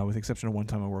 Okay. With the exception of one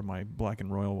time I wore my black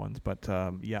and royal ones. But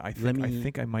I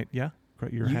think I might. Yeah.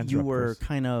 Your hands. You are up, were Chris.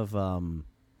 kind of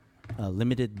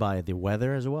limited by the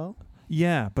weather as well.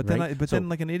 Yeah, but Right? then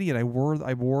like an idiot, I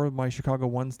wore my Chicago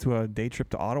 1s to a day trip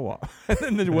to Ottawa,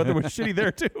 and the weather was shitty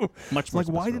there too. Much more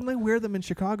like, why special. didn't I wear them in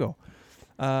Chicago?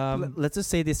 Let's just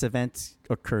say this event's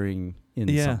occurring in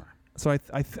the summer. So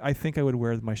I think I would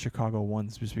wear my Chicago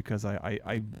 1s just because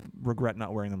I regret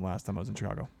not wearing them last time I was in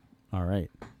Chicago. All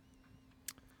right.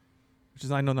 which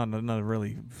is I know not a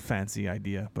really fancy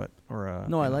idea, but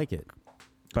No, I like it.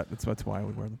 But that's why I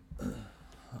would wear them.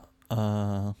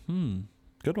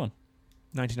 Good one.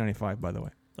 1995, by the way.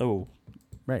 Oh,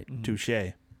 Right.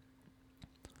 touche.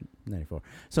 94.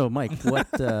 So, Mike,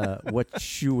 what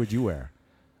shoe would you wear?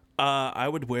 I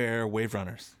would wear Wave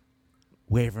Runners.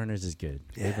 Wave Runners is good.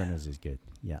 Yeah. Wave Runners is good.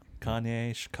 Yeah.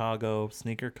 Kanye, Chicago,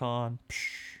 Sneaker Con.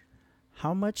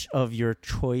 How much of your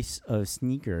choice of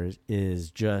sneakers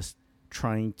is just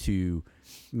trying to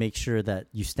make sure that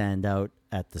you stand out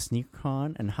at the sneaker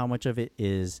con, and how much of it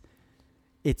is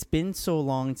it's been so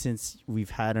long since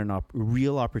we've had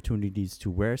real opportunities to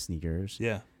wear sneakers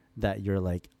Yeah. that you're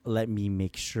like, let me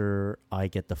make sure I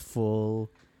get the full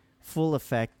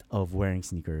effect of wearing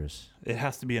sneakers, It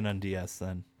has to be an NDS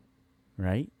then.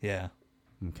 right? Yeah.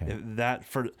 Okay.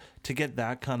 To get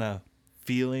that kind of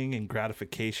feeling and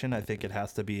gratification, I think it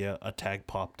has to be a tag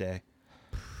pop day.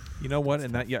 You know what?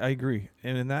 And I agree.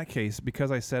 And in that case, because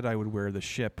I said I would wear the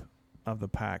ship of the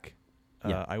pack,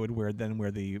 I would wear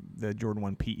the Jordan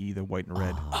 1 PE, the white and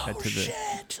red,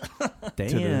 Damn,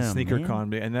 to the sneaker man.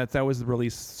 con, and that was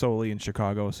released solely in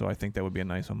Chicago. So I think that would be a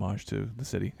nice homage to the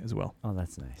city as well. Oh,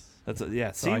 that's nice.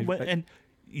 Yeah. See, and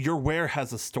your wear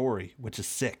has a story, which is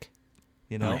sick.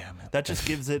 You know, yeah, man. that just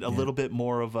gives it a little bit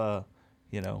more of a,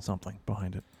 Something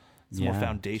behind it. it's more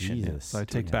foundation. Jesus. So I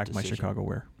take that back my decision. Chicago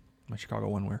wear, my Chicago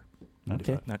 1 wear.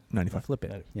 Okay. 95. Flip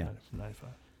it. Yeah.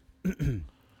 95.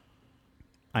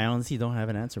 I honestly don't have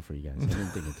an answer for you guys. I didn't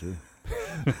think it through.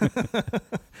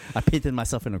 I painted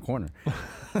myself in a corner.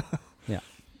 Yeah.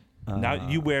 Now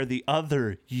you wear the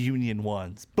other Union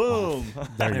ones. Boom.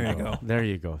 There you go. There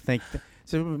you go.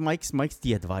 So Mike's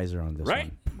the advisor on this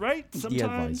Right. one. Right. The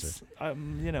Sometimes,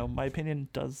 my opinion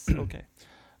does okay.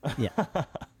 Yeah.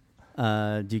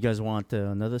 Do you guys want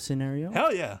another scenario?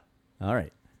 Hell yeah. All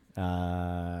right.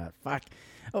 Fuck.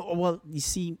 Oh, well, you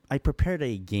see, I prepared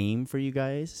a game for you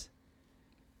guys,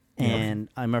 and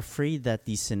I'm afraid that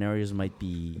these scenarios might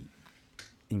be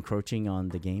encroaching on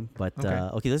the game. But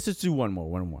okay, let's just do one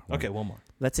more. Okay, one more.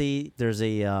 Let's say there's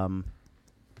a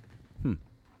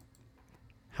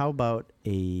how about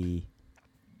a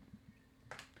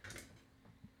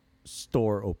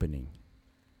store opening?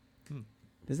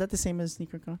 Is that the same as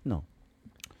SneakerCon? No.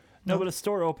 No, but a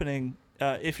store opening.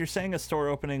 If you're saying a store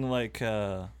opening, like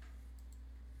I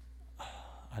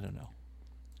don't know.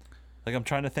 Like I'm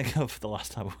trying to think of the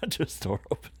last time I went to a store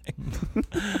opening,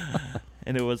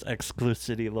 and it was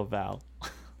Exclusivity Laval.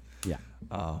 Yeah.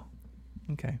 Oh,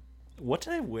 okay. What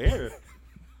did I wear?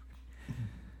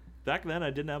 Back then, I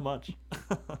didn't have much.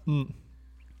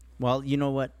 Well, you know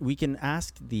what? We can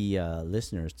ask the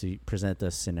listeners to present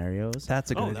us scenarios.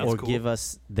 That's a good idea. that's or cool. give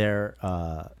us their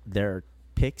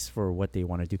picks for what they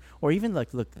want to do, or even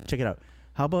like, look, check it out.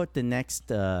 How about the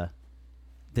next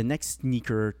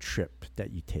sneaker trip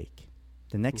that you take?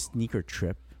 The next sneaker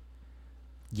trip.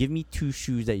 Give me 2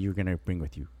 shoes that you're gonna bring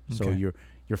with you. So Okay.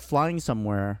 you're flying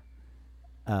somewhere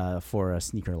for a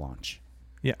sneaker launch.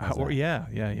 Yeah. How's Or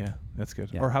that? yeah. That's good.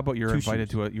 Yeah. Or how about you're 2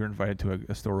 invited shoes. to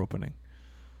a store opening,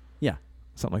 Yeah,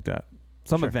 something like that.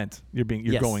 Some Sure. event you're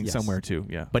Yes, going yes. somewhere to.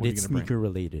 Yeah. but What are you it's gonna bring? sneaker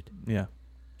related. Yeah.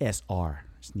 SR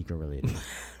sneaker related.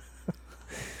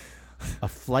 A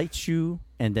flight shoe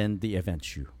and then the event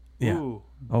shoe. Yeah. Ooh.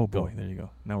 Oh boy, there you go.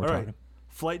 Now we're All talking. right.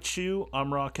 Flight shoe.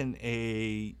 I'm rocking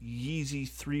a Yeezy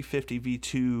 350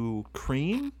 V2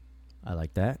 cream. I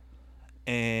like that.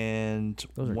 And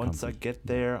Those are once I comfy. get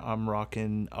there, I'm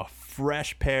rocking a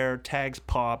fresh pair Tags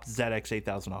Pop ZX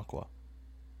 8000 Aqua.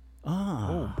 Ah,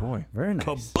 Oh boy. very nice.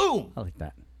 Kaboom! I like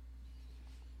that.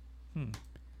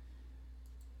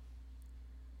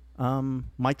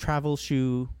 My travel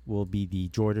shoe will be the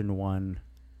Jordan 1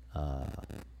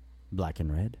 black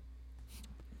and red.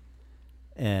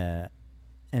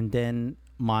 And then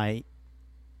my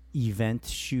event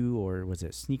shoe, or was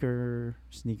it sneaker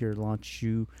launch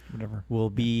shoe, Whatever. will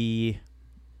be,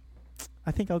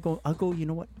 I think I'll go, you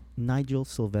know what? Nigel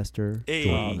Sylvester. Hey,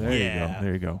 Jordan. Oh, there yeah. you go.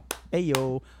 There you go.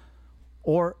 Ayo.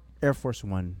 Or Air Force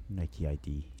One Nike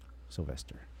ID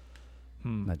Sylvester.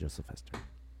 Nigel Sylvester.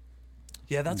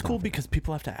 Yeah, that's I'm cool down for because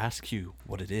people have to ask you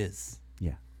what it is.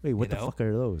 Yeah. Wait, what You the know? fuck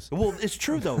are those? Well, it's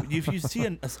true though. If you see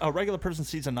a regular person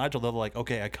sees a Nigel, they're like,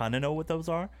 okay, I kind of know what those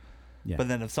are. Yeah. But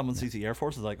then if someone sees the Air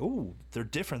Force, it's like, ooh, they're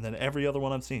different than every other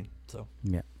one I've seen. So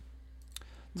Yeah.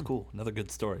 it's cool. Another good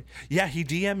story. Yeah, he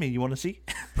DM'd me. You want to see?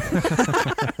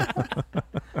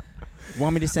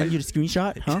 Want me to send you the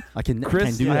screenshot? Huh? I can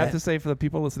Chris, do I that. have to say for the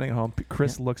people listening at home,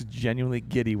 Chris looks genuinely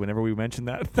giddy whenever we mention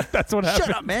that. That's what happens.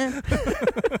 Shut up, man.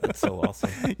 That's so awesome.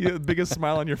 You have the biggest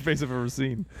smile on your face I've ever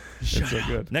seen. It's so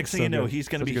good. Next It's thing so you know, good. he's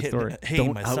going to Such be a good hitting. story. Hey,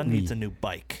 Don't my out son me. needs a new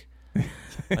bike.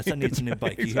 My son needs a new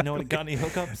bike. You know, got any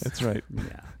hookups? That's right.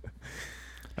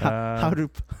 Yeah.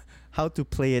 How to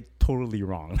play it totally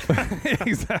wrong.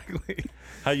 Exactly.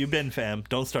 How you been, fam?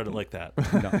 Don't start it like that.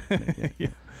 No. Yeah.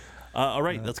 All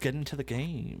right, let's get into the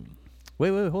game. Wait,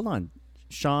 hold on.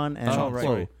 Sean and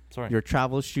right. Sorry. your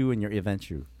travel shoe and your event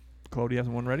shoe. Chloe, do you have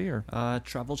one ready or?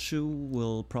 Travel shoe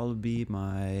will probably be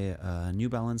my New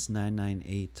Balance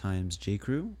 998 times J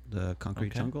Crew, the Concrete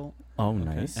Okay. Jungle. Oh,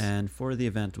 nice. And for the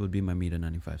event would be my Mita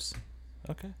 95s.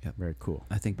 Okay. Yeah, Very cool.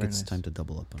 I think Very it's nice. time to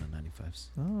double up on the 95s.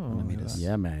 Oh, On the Mitas.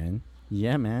 Yeah, man.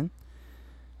 Yeah, man.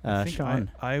 I think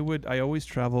Sean. I always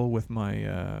travel with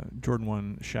my Jordan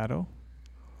 1 Shadow.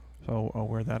 So I'll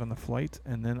wear that on the flight,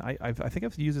 and then I think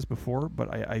I've used this before,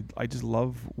 but I just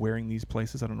love wearing these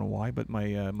places. I don't know why, but my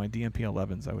DMP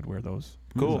 11s, I would wear those.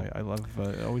 Cool. I love.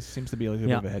 It always seems to be a little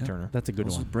bit of a head turner. That's a good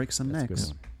Those one. will break some That's a good necks.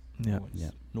 one. Yeah, Noise. Yeah.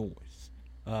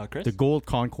 Noise. Chris? The gold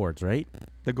Concords, right?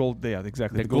 the gold. Yeah,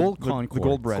 exactly. The gold the Concord.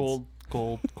 gold breads.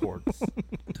 Gold cords.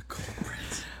 The cold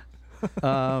breads.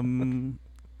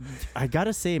 I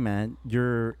gotta say, man,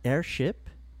 your airship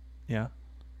Yeah,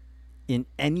 in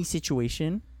any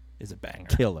situation, Is a banger.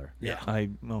 killer. Yeah.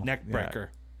 Neck yeah,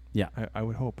 breaker. Yeah, I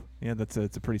would hope. Yeah, it's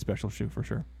a pretty special shoe for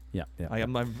sure. yeah. I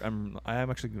am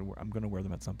actually gonna wear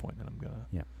them at some point, and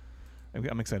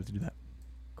I'm excited to do that.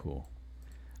 Cool.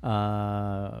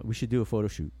 We should do a photo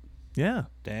shoot. Yeah.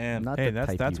 Damn. Not Hey, the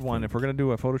type that's you one. think. If we're gonna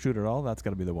do a photo shoot at all, that's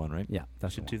got to be the one, right? Yeah,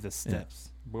 that's Should the do one. the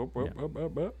steps. Boop, boop, Yeah. boop, boop,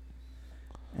 boop.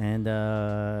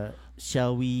 And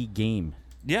shall we game?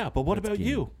 Yeah, but what Let's about game.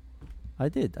 you? I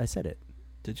did. I said it.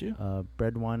 Did you?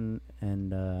 Bread one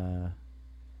and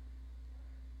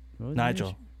what was the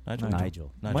Nigel. other Nigel.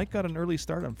 shoe? Nigel. Mike got an early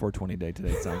start on 420 day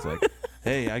today. It sounds like.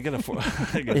 Hey, I got a It's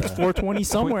 420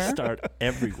 somewhere. quick start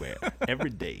everywhere, every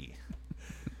day.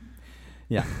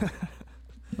 Yeah.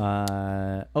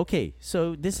 Okay,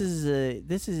 so this is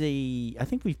a. I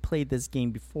think we've played this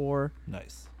game before.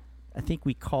 Nice. I think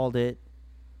we called it.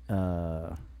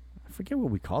 I forget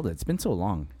what we called it. It's been so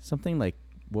long. Something like,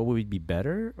 "What would be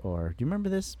better?" Or do you remember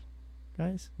this,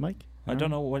 guys? Mike? I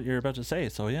don't know what you're about to say,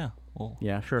 so yeah. Well,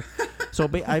 Yeah, sure. So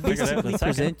I Figure it out in a basically second.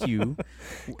 present you.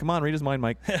 Come on, read his mind,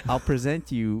 Mike. I'll present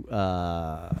you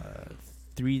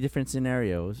 3 different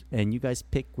scenarios, and you guys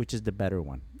pick which is the better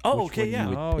one. Oh, Which okay, one you yeah.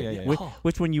 would Oh, pick. yeah, yeah, Which, yeah.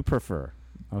 which one you prefer?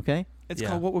 Okay. It's Yeah.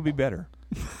 called What Would Be Better.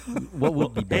 What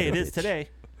would be better? hey, it is bitch? today.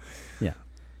 Yeah.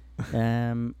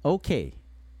 Okay.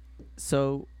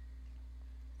 So,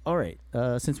 all right.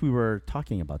 Since we were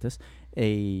talking about this,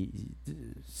 a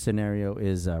scenario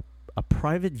is a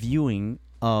private viewing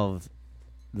of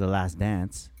The Last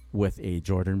Dance with a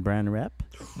Jordan brand rep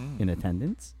in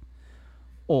attendance,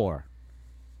 or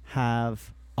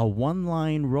have a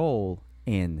one-line role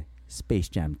in Space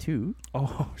Jam 2,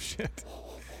 Oh shit.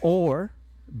 or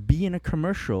be in a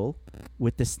commercial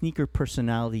with the sneaker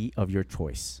personality of your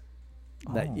choice.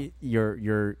 That Oh.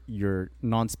 you're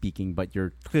non-speaking, but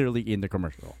you're clearly in the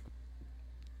commercial.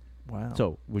 Wow.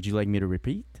 So, would you like me to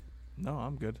repeat? no,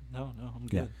 I'm good. No, I'm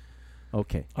Yeah. good.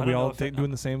 Okay. I Are we don't know all if I-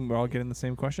 doing the same? We're all getting the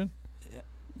same question.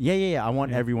 Yeah. I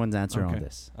want Yeah. everyone's answer on Okay.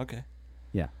 this. Okay.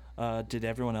 Yeah. Did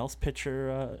everyone else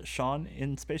picture Sean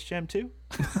in Space Jam 2?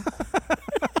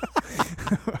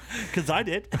 Because I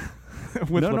did.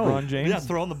 With No, no. LeBron James. Yeah,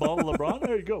 throwing the ball to LeBron.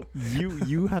 There you go.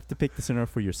 You have to pick the scenario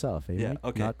for yourself, eh? Yeah, Mike?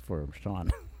 okay. Not for Sean.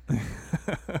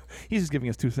 He's just giving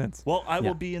us 2 cents. Well, I Yeah.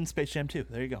 will be in Space Jam 2.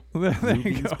 There you go. there You'll you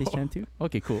be in go. Space Jam 2?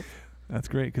 Okay, cool. That's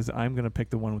great because I'm gonna pick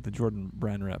the one with the Jordan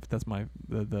brand rep. That's my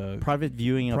the Private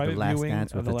viewing of private The Last viewing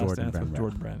Dance of with the the Last Jordan Dance brand with rep.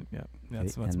 Jordan brand. Yeah,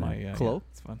 that's and my Chloe? yeah,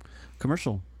 it's fun.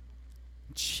 Commercial.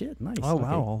 Shit, nice. Oh Okay.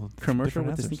 wow, all the Commercial different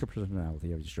with the answers. sneaker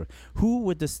personality of your choice. Who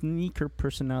would the sneaker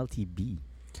personality be?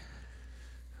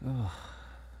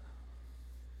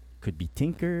 Could be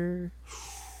Tinker.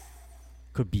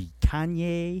 Could be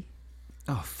Kanye.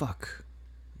 Oh fuck.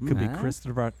 Could be Huh?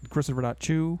 Christopher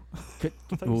Chu. Could,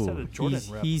 I thought you said a Jordan he's,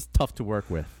 rep. he's tough to work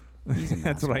with. He's an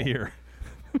That's what I asshole. hear.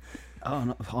 Oh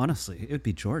no, honestly, it would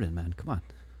be Jordan, man. Come on.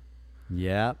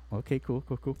 Yeah. Okay. Cool.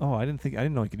 Oh, I didn't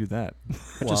know I could do that.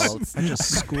 Well, I just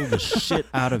schooled the shit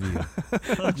out of you.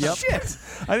 yep. Shit!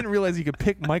 I didn't realize you could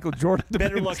pick Michael Jordan. To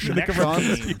Better be luck the next Sean.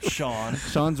 game, Sean.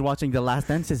 Sean's watching The Last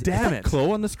Dance. Says, Damn "Is that it.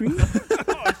 Chloe on the screen?"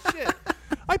 Oh, shit.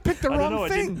 I picked the I don't wrong know.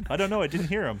 thing. I don't know. I didn't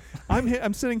hear him.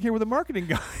 I'm sitting here with a marketing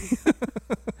guy.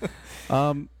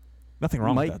 Nothing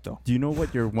wrong Mike, with that though. do you know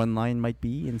what your one line might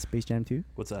be in Space Jam 2?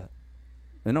 What's that?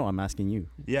 No, I'm asking you.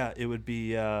 Yeah, it would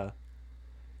be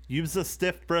use a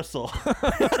stiff bristle.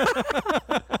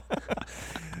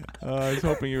 I was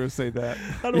hoping you were to say that.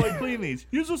 How do I clean these?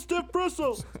 Use a stiff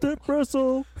bristle. Stiff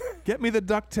bristle. Get me the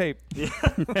duct tape. We're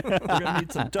gonna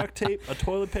need some duct tape, a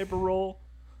toilet paper roll,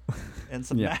 and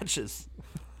some Yeah. matches.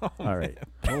 All right.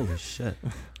 Holy shit.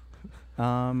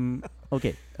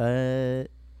 Okay.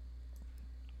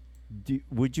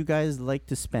 Would you guys like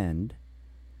to spend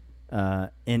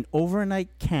an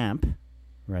overnight camp,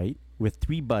 right, with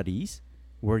 3 buddies,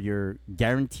 where you're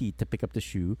guaranteed to pick up the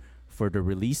shoe for the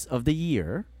release of the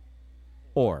year,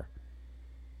 or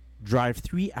drive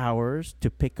 3 hours to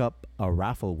pick up a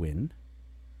raffle win?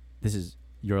 This is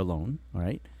you're alone, all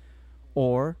right?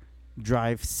 Or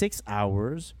drive 6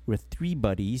 hours with 3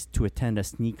 buddies to attend a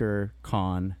sneaker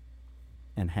con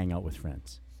and hang out with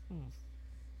friends.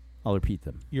 I'll repeat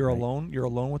them. You're right? alone. You're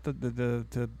alone with the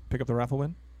to pick up the raffle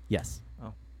win. Yes.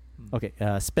 Oh. Okay.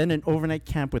 Spend an overnight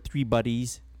camp with 3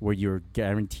 buddies where you're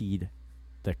guaranteed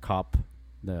the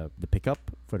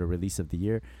pickup for the release of the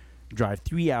year. Drive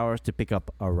 3 hours to pick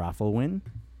up a raffle win.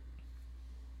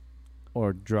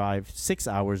 Or drive 6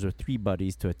 hours with 3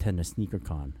 buddies to attend a sneaker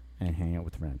con and hang out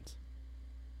with friends.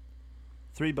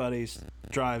 3 buddies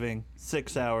driving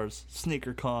 6 hours,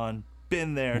 sneaker con.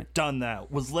 Been there, done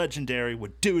that. Was legendary.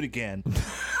 Would do it again.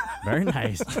 Very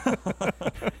nice.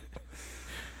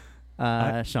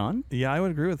 Sean? Yeah, I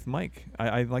would agree with Mike.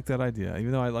 I like that idea.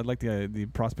 Even though I like the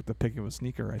prospect of picking a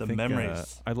sneaker. I The think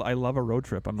memories. I love a road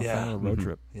trip. I'm a fan of a road Mhm.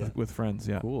 trip Yeah. with friends.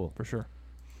 Yeah, Cool. for sure.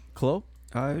 Chloe?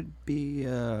 I would be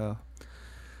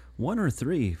 1 or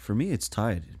 3. For me, it's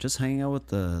tied. Just hanging out with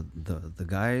the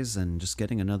guys and just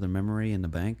getting another memory in the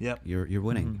bank. Yep. You're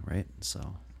winning, right?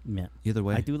 So Yeah. either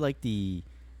way. I do like the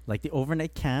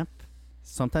overnight camp.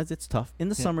 Sometimes it's tough. In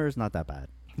the Yeah. summer, it's not that bad.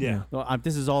 Yeah. Well,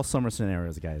 this is all summer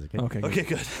scenarios, guys. Okay. Okay. Okay,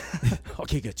 good.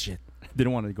 Okay. Good shit.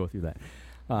 Didn't want to go through that.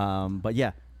 But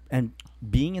yeah, and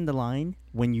being in the line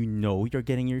when you know you're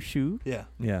getting your shoe Yeah.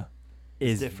 Yeah.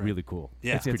 is different. really cool.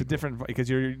 Yeah. It's a different because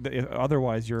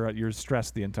otherwise you're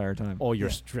stressed the entire time. Oh, you're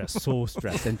Yeah. stressed, so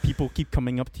stressed, and people keep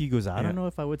coming up to you. Goes, I Yeah. don't know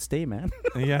if I would stay, man.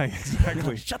 Yeah,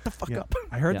 exactly. Shut the fuck Yeah. up.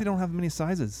 I heard Yeah. they don't have many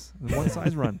sizes. One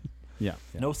size run. Yeah.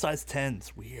 No size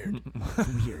 10s. Weird.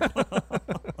 Weird.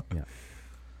 Yeah.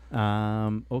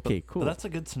 Okay. Cool. But that's a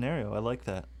good scenario. I like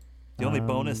that. The only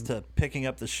bonus to picking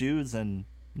up the shoes and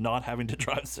not having to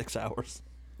drive 6 hours.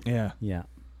 Yeah. Yeah.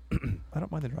 I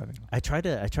don't mind the driving. I try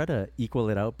to equal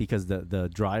it out because the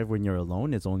drive when you're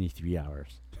alone is only 3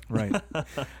 hours. Right.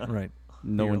 Right.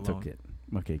 No You're one took alone. it.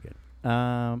 Okay, good.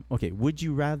 Okay, would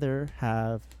you rather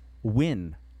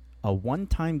win a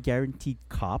one-time guaranteed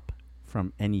cop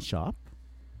from any shop?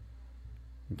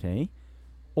 Okay,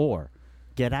 or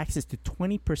get access to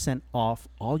 20% off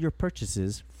all your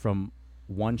purchases from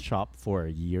one shop for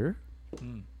a year,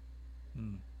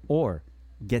 or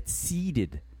get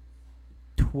seeded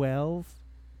 12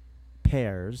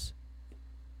 pairs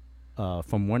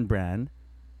from one brand,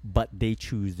 but they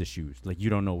choose the shoes. Like, you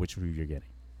don't know which shoe you're getting.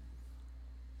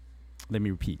 Let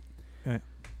me repeat. Okay.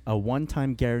 A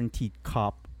one-time guaranteed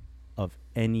cop of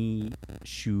any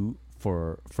shoe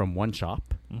from one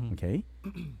shop, okay?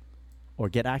 Or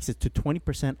get access to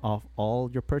 20% off all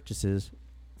your purchases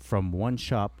from one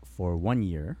shop for 1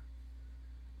 year,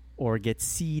 or get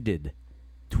seeded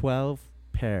 12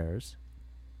 pairs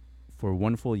for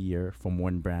 1 full year from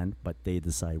one brand, but they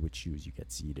decide which shoes you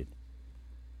get seeded.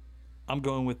 I'm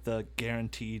going with the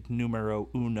guaranteed numero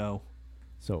uno.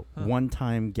 So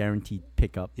one-time guaranteed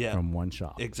pickup Yeah. from one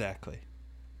shop. Exactly.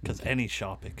 Because any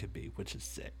shop it could be, which is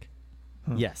sick.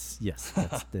 Yes,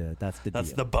 that's the That's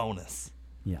deal. the bonus.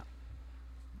 Yeah.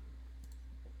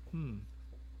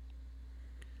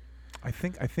 I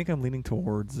think I'm leaning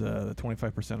towards the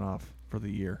 25% off for the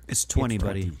year. It's 20, It's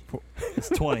buddy. 20. It's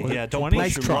 20. Yeah, don't 20? push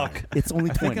Nice your try. luck. It's only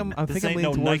I 20. think I'm This leaning ain't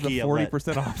no towards Nike the outlet.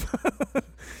 40% off.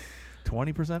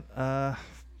 20%?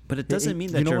 But it doesn't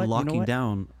mean that you know you're what? You know locking what?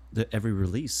 down every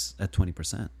release at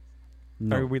 20%.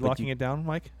 No, Are we but locking it down,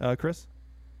 Mike? Chris?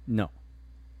 No.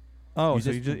 Oh, You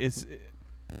so just-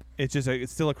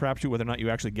 it's still a crapshoot whether or not you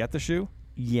actually get the shoe.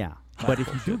 Yeah. But if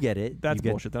you do get it, That's you get,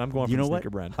 bullshit. Then I'm going you for know the what? sneaker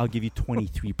brand. I'll give you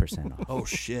 23% off. Oh,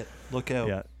 shit. Look out.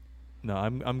 Yeah. No,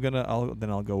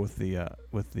 I'll go with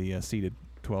the seeded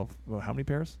 12. Well, how many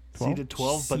pairs? 12? Seeded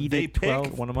 12, but Seeded they pick.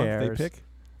 12 One a month they pairs pick.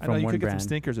 I from know you one could get some brand,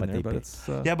 stinkers in but there, they but pick. it's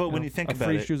Yeah, but when you think a about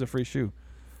free it- shoe's a free shoe.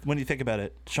 When you think about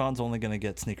it, Sean's only going to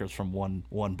get sneakers from one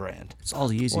brand. It's all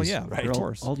Yeezys. Well, yeah, Right. of They're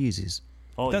course. all Yeezys.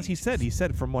 Oh, He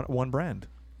said from one brand,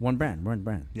 One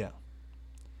brand. Yeah.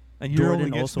 and you Jordan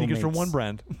only get also sneakers from makes- one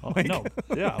brand. Oh, no.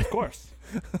 Yeah, of course.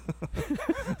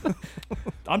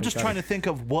 I'm just trying to think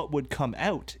of what would come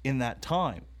out in that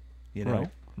time. You know?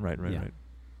 Right. Yeah.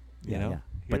 You know? Yeah.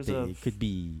 But Here's a- it could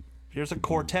be Here's a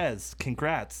Cortez.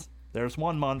 Congrats. There's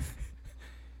 1 month.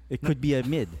 it could be a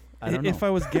mid. I don't know. If I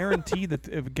was guaranteed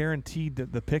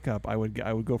the pickup, I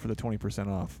would go for the 20%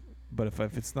 off. But if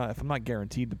I'm not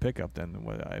guaranteed to pick up, then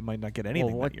I might not get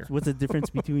anything that year. What's the difference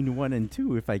between 1 and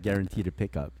 2 if I guarantee to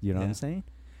pick up? You know what I'm saying?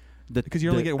 Because you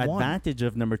only get one. The advantage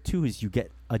of number 2 is you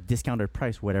get a discounted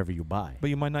price whatever you buy. But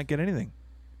you might not get anything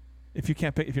if you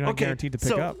can't pick. If you're not guaranteed to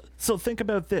pick up. So think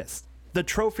about this. The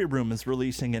Trophy Room is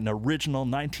releasing an original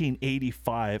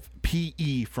 1985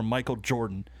 PE from Michael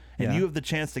Jordan, and you have the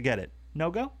chance to get it.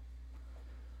 No go?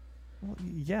 Well,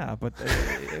 yeah, but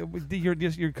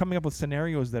you're coming up with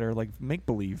scenarios that are like make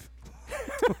believe.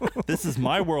 This is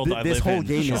my world. I live in. This whole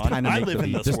game Sean. is kind of I make live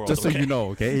in believe. this world. Just so you know,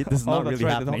 okay? This is not that's really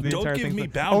right. happening. Don't give me Oh,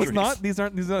 boundaries. it's not. These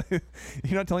aren't. You're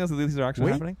not telling us that these are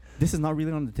actually happening. This is not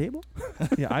really on the table.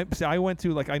 Yeah, I went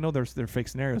to I know they're fake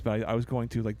scenarios, but I was going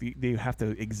to they have to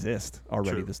exist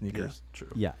already. True. The sneakers. Yeah,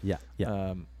 true. Yeah.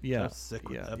 Yeah. How sick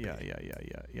would that be?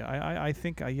 Yeah. I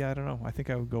think I don't know. I think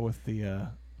I would go with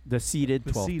the seated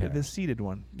 12 pair. the seated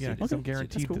one. Yeah, because I'm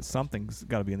guaranteed that something's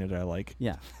got to be in there that I like.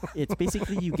 Yeah, it's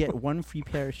basically you get 1 free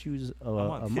pair of shoes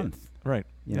a month. Right.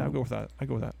 You Yeah, know? I'll go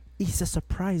with that. It's a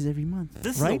surprise every month.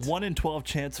 This right? is a 1 in 12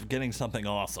 chance of getting something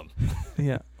awesome.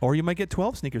 Yeah. Or you might get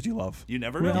 12 sneakers you love. You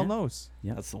never Who the know. hell knows?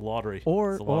 Yeah. That's the lottery.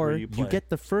 Or That's the lottery you get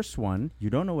the first one,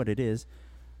 you don't know what it is,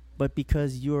 but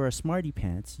because you're a smarty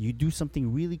pants, you do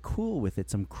something really cool with it,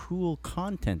 some cool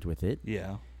content with it.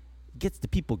 Yeah. Gets the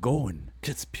people going.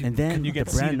 Gets people. And then you get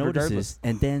the brand seated notices regardless.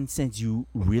 and then sends you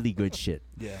really good shit.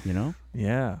 Yeah. You know?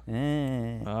 Yeah.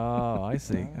 Eh. Oh, I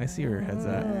see. I see where your head's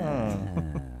at.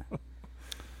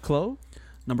 Chloe,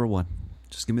 Number 1.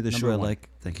 Just give me the shoe Number I 1. like.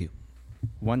 Thank you.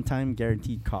 1-time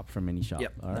guaranteed cop from any shop.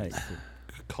 Yep. All right.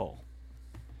 Good call.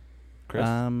 Chris?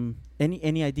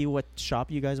 Any idea what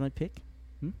shop you guys might pick?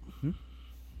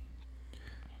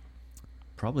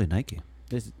 Probably Nike.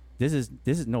 This is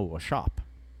a shop.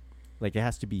 Like it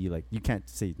has to be like you can't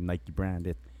say Nike brand.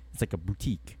 It's like a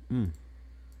boutique.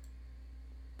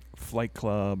 Flight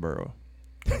Club or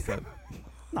what's that?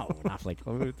 No, not like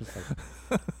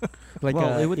like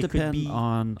Well, it would could depend be-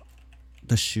 on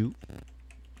the shoe.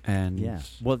 And Yeah.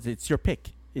 Well, it's your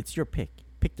pick. It's your pick.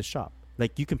 Pick the shop.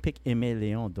 Like you can pick Aimé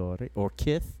Léon Doré or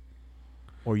Kith,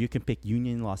 or you can pick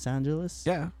Union Los Angeles.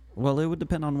 Yeah. Well, it would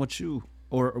depend on what shoe.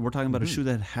 Or we're talking about a shoe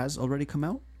that has already come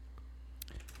out?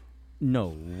 No,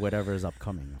 whatever is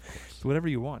upcoming, of course. So whatever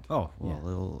you want. Oh,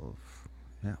 well,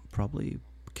 probably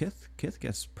Kith. Kith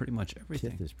gets pretty much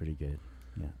everything. Kith is pretty good.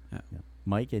 Yeah. Yeah.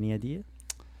 Mike, any idea?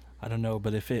 I don't know,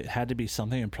 but if it had to be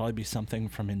something, it'd probably be something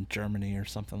from in Germany or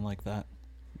something like that.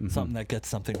 Something that gets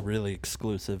something really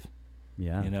exclusive.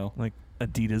 Yeah. You know? Like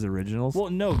Adidas Originals.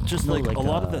 Well, no, just No, like like, a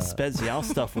lot of the Spezial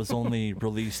stuff was only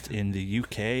released in the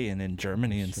UK and in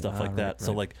Germany and stuff like right, that.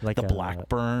 So right. Like the a-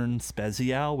 Blackburn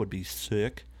Spezial would be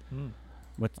sick.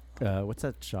 What's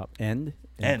that shop? End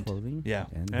Clothing. Yeah.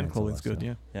 And has a clothing's lot of good,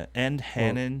 stuff. yeah. Yeah, and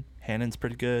Hannon. Hannon's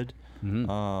pretty good.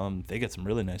 Mhm. They get some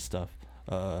really nice stuff.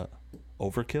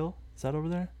 Overkill, is that over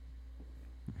there?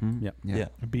 Mm-hmm. Yep. Yeah.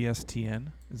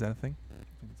 BSTN, is that a thing?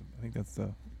 I think that's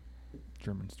the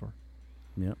German store.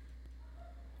 Yep.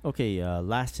 Okay,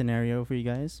 last scenario for you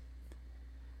guys.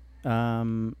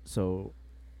 So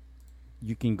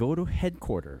you can go to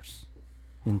headquarters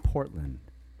in Portland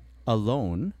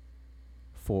alone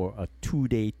for a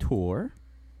 2-day tour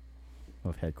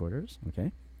of headquarters,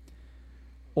 okay?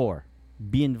 Or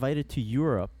be invited to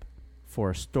Europe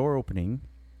for a store opening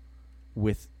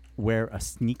where a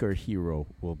sneaker hero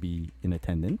will be in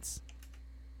attendance.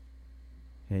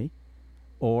 Okay?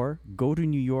 Or go to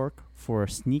New York for a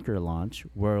sneaker launch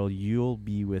where you'll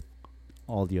be with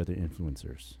all the other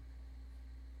influencers.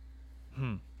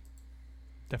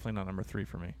 Definitely not number 3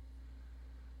 for me.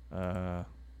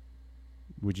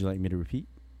 Would you like me to repeat?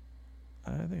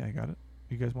 I think I got it.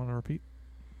 You guys want to repeat?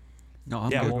 No,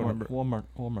 I'm Yeah, good. one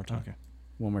more time. Okay.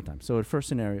 One more time. So the first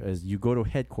scenario is you go to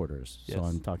headquarters. Yes. So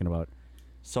I'm talking about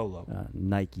Solo.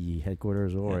 Nike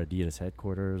headquarters or Yeah. Adidas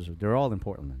headquarters. They're all in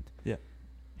Portland. Yeah.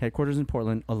 Headquarters in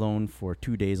Portland alone for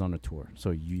 2 days on a tour.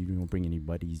 So you don't bring any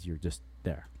buddies. You're just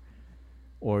there.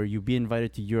 Or you be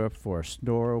invited to Europe for a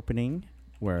store opening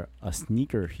where a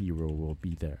sneaker hero will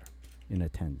be there in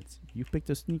attendance. You picked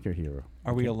a sneaker hero.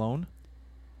 Are we Okay. alone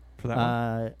for that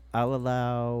one? I'll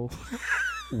allow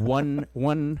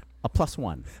a plus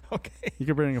one. Okay. You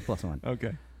can bring a plus one.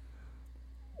 Okay.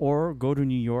 Or go to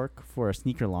New York for a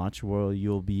sneaker launch where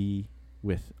you'll be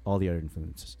with all the other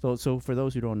influencers. So for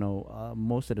those who don't know,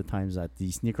 most of the times at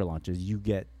these sneaker launches, you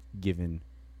get given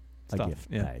a Stuff, gift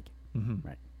yeah. bag. Mm-hmm.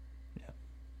 Right.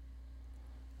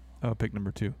 I would pick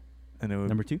number 2. And it would,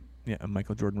 Number 2? yeah, and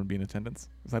Michael Jordan would be in attendance.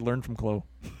 Because I learned from Chloe.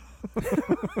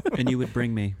 And you would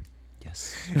bring me.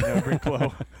 Yes. I would bring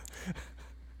Chloe.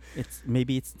 It's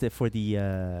for the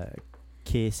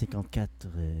K54.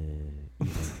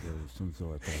 Some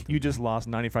sort. You just lost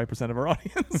 95% of our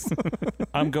audience.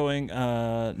 I'm going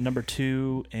number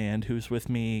 2, and who's with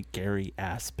me? Gary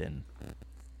Aspen.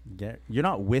 You're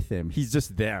not with him. He's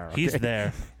just there. Okay? He's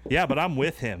there. Yeah, but I'm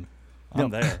with him. I'm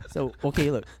there. So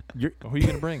okay, look, you're Who are you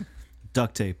gonna bring?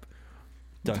 Duct tape.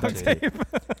 Duct tape.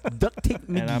 duct tape.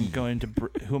 And I'm McGee. going to.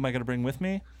 Who am I going to bring with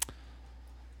me?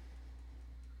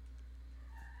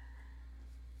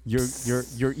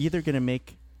 You're either gonna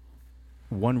make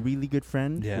one really good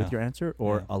friend Yeah. with your answer,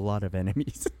 or Yeah. a lot of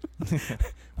enemies. I'm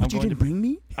But you going didn't bring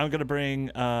me. I'm going to bring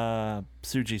Suji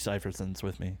Seifersons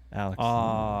with me. Alex.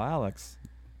 Alex.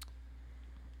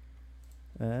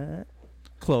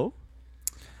 Chloe.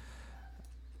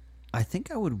 I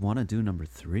think I would want to do number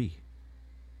 3.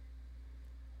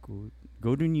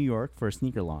 Go to New York for a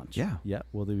sneaker launch. Yeah. Yeah.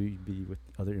 Will they be with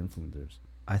other influencers?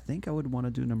 I think I would want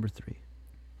to do number 3.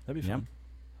 That'd be Yeah. fun.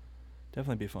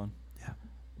 Definitely be fun.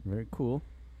 Very cool.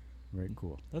 Very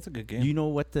cool. That's a good game. Do you know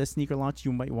what the sneaker launch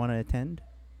you might want to attend?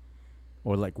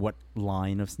 Or like what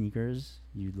line of sneakers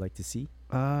you'd like to see?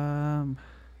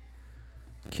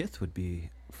 Kith would be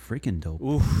freaking dope.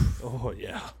 Oof. Oh,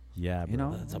 yeah. Yeah, You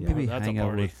know, That's a maybe that's a hang out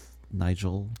party. with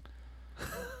Nigel.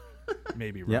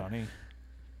 Maybe Yep. Ronnie.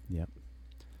 Yep.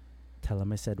 Tell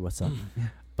him I said what's up.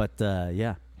 But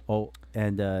yeah. Oh,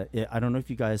 and I don't know if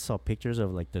you guys saw pictures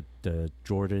of like the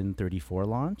Jordan 34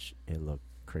 launch. It looked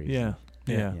crazy. Yeah.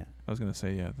 Yeah. I was gonna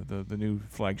say the new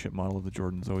flagship model of the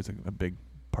Jordan's always a big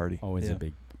party. Always Yeah. a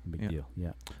big Yeah. deal.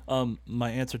 Yeah.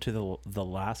 My answer to the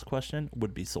last question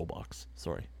would be Soulbox.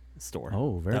 Sorry, store.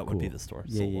 Oh, very that cool. would be the store.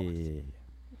 Yeah, yeah, Soulbox. yeah, yeah.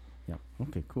 Yeah.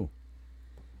 Okay, cool.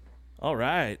 All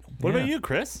right. What Yeah. about you,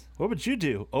 Chris? What would you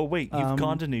do? Oh wait, you've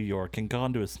gone Um, to New York and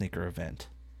gone to a sneaker event.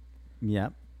 Yeah,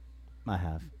 I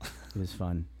have. It was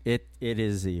fun. It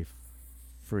is a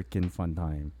freaking fun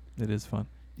time. It is fun.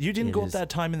 You didn't It go is. at that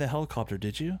time in the helicopter,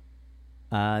 did you?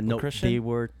 No, Christian? they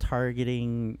were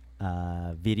targeting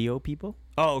video people.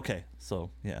 Oh, okay. So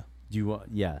yeah, Do you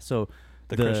yeah, so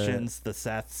the Christians, the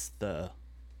Seths, the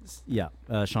yeah,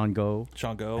 Sean Go.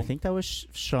 Shango. I think that was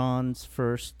Sean's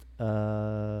first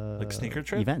sneaker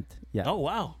trip? event. Yeah. Oh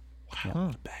wow, Yeah.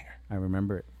 what a banger. I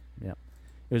remember it. Yeah.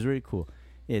 It was really cool.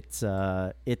 It's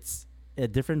a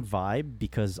different vibe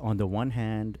because on the one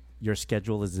hand, your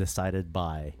schedule is decided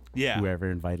by Yeah. whoever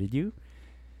invited you.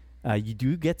 You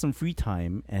do get some free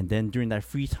time, and then during that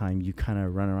free time, you kind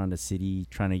of run around the city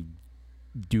trying to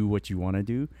do what you want to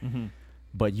do. Mm-hmm.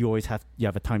 But you always have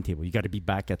a timetable. You got to be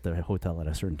back at the hotel at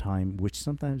a certain time, which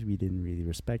sometimes we didn't really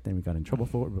respect, and we got in trouble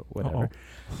for it. But whatever.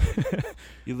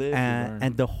 You live, you learn.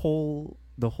 And the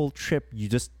whole trip, you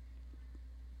just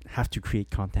have to create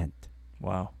content.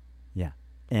 Wow. Yeah,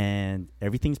 and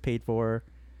everything's paid for.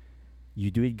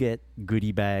 You do get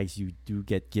goodie bags. You do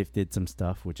get gifted some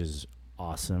stuff, which is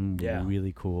awesome. Yeah.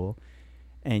 Really cool.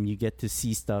 And you get to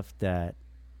see stuff that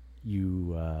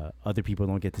you other people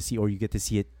don't get to see, or you get to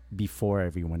see it before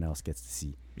everyone else gets to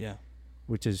see, Yeah.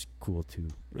 which is cool too.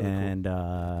 Really cool.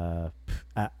 And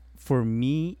for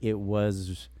me, it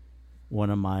was one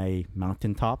of my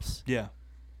mountaintops Yeah.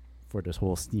 for this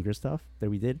whole sneaker stuff that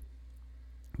we did.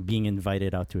 Being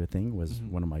invited out to a thing was Mhm.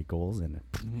 one of my goals, and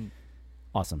Mm-hmm.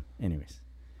 awesome. Anyways,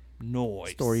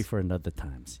 Noise. story for another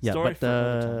times. Yeah, Story but for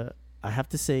another time. I have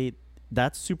to say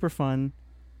that's super fun.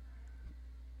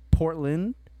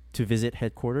 Portland to visit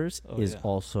headquarters Oh, is yeah.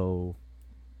 also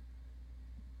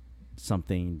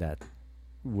something that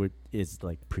is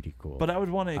like pretty cool. But I would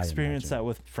want to I experience imagine. that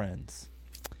with friends.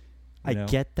 I you know?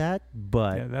 get that,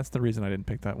 but Yeah, that's the reason I didn't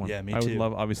pick that one. Yeah, me I would too.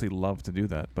 obviously love to do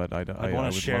that, but I I'd wanna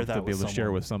would share love that to be with able to share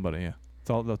someone. with somebody. Yeah, it's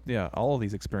all of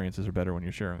these experiences are better when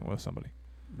you're sharing it with somebody.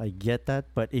 I get that.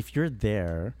 But if you're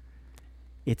there,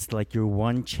 it's like your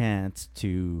one chance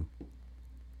to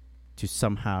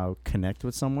somehow connect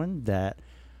with someone that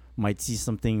might see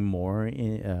something more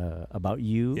about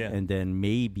you, Yeah. and then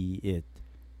maybe it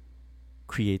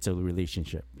creates a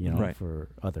relationship, Right. for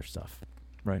other stuff.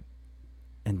 Right.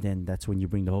 And then that's when you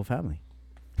bring the whole family.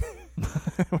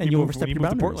 When And you move- overstep when you your move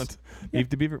to boundaries. Portland. Yeah. You have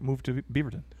to move to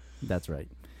Beaverton. That's right.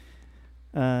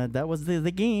 That was the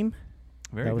game.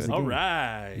 Very That was good. the All game.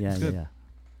 right. Yeah, good. yeah.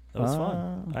 That was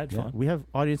fun. I had yeah. fun. We have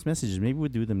audience messages. Maybe we'll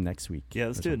do them next week. Yeah,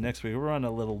 let's or do it something. next week. We're running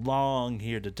a little long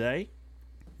here today.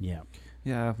 Yeah.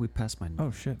 Yeah, we passed my.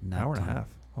 Oh shit! Nap Hour and a time. half.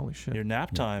 Holy shit! Your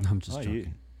nap Yeah. time. I'm just Oh,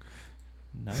 joking.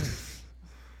 Nice.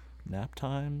 Nap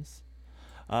times.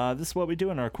 This is what we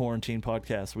do in our quarantine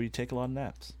podcast. We take a lot of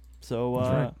naps. So, That's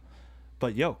right.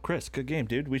 but Chris, good game,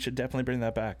 dude. We should definitely bring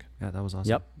that back. Yeah, that was awesome.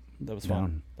 Yep. That was Down.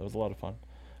 fun. That was a lot of fun.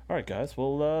 All right, guys.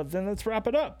 Well, then let's wrap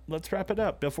it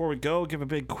up. Before we go, give a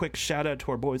big quick shout out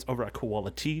to our boys over at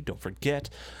Quality. Don't forget,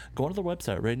 go onto their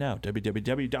website right now,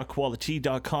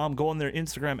 www.quality.com. Go on their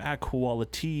Instagram at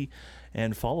Quality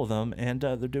and follow them. And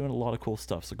they're doing a lot of cool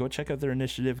stuff. So go check out their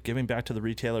initiative, giving back to the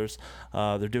retailers.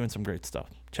 They're doing some great stuff.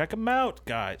 Check them out,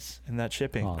 guys. And that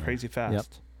shipping, crazy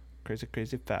fast.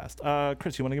 Crazy fast.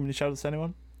 Chris, you want to give any shout outs to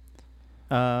anyone?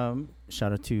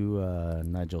 Shout out to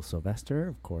Nigel Sylvester,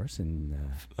 of course, and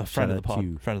a friend of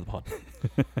the pod.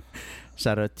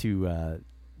 Shout out to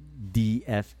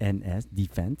DFNS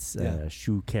Defense,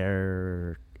 shoe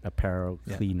care apparel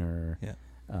cleaner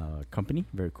company.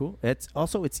 Very cool. It's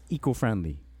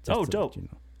eco-friendly. Dope. You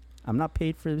know. I'm not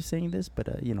paid for saying this, but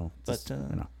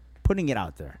putting it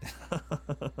out there.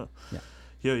 Yeah.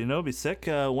 Yo, it'd be sick.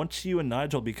 Once you and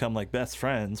Nigel become like best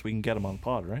friends, we can get him on the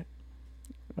pod, right?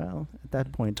 Well, at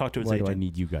that point, talk to his why agent. do I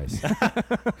need you guys?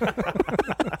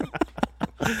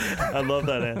 I love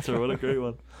that answer. What a great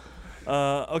one.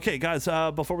 Okay, guys,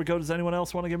 before we go, does anyone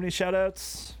else want to give any shout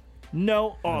outs?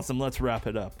 No? Awesome. Let's wrap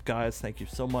it up. Guys, thank you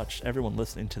so much, everyone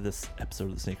listening to this episode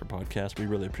of the Sneaker Podcast. We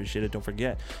really appreciate it. Don't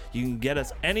forget, you can get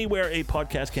us anywhere a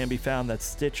podcast can be found. That's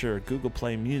Stitcher, Google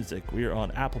Play Music. We are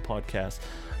on Apple Podcasts,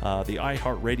 the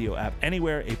iHeartRadio app.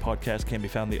 Anywhere a podcast can be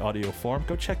found in the audio form.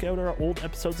 Go check out our old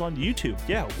episodes on YouTube.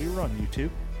 Yeah, we were on YouTube.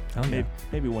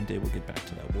 Maybe one day we'll get back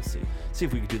to that. We'll see. See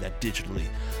if we can do that digitally.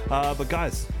 But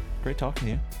guys, great talking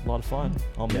to you. A lot of fun.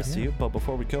 I'll miss you. But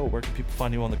before we go, where can people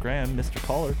find you on the gram, Mr.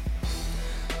 Collard?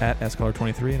 At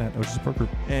SCollar23 and at Ocean Support Group.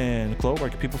 And Chloe, where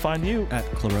can people find you? At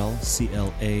Clarel,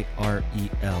 Clarel.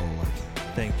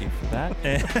 Thank you for that.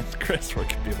 And Chris, where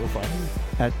can people find you?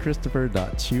 At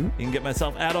Christopher.Chu. You can get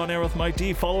myself at On Air with Mike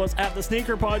D. Follow us at The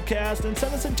Sneaker Podcast and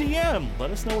send us a DM. Let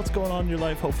us know what's going on in your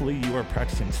life. Hopefully you are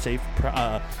practicing safe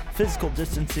physical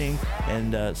distancing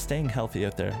and staying healthy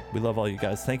out there. We love all you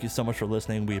guys. Thank you so much for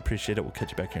listening. We appreciate it. We'll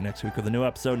catch you back here next week with a new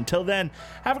episode. Until then,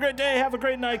 have a great day. Have a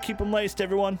great night. Keep them laced,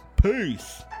 everyone.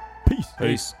 Peace.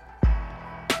 Peace.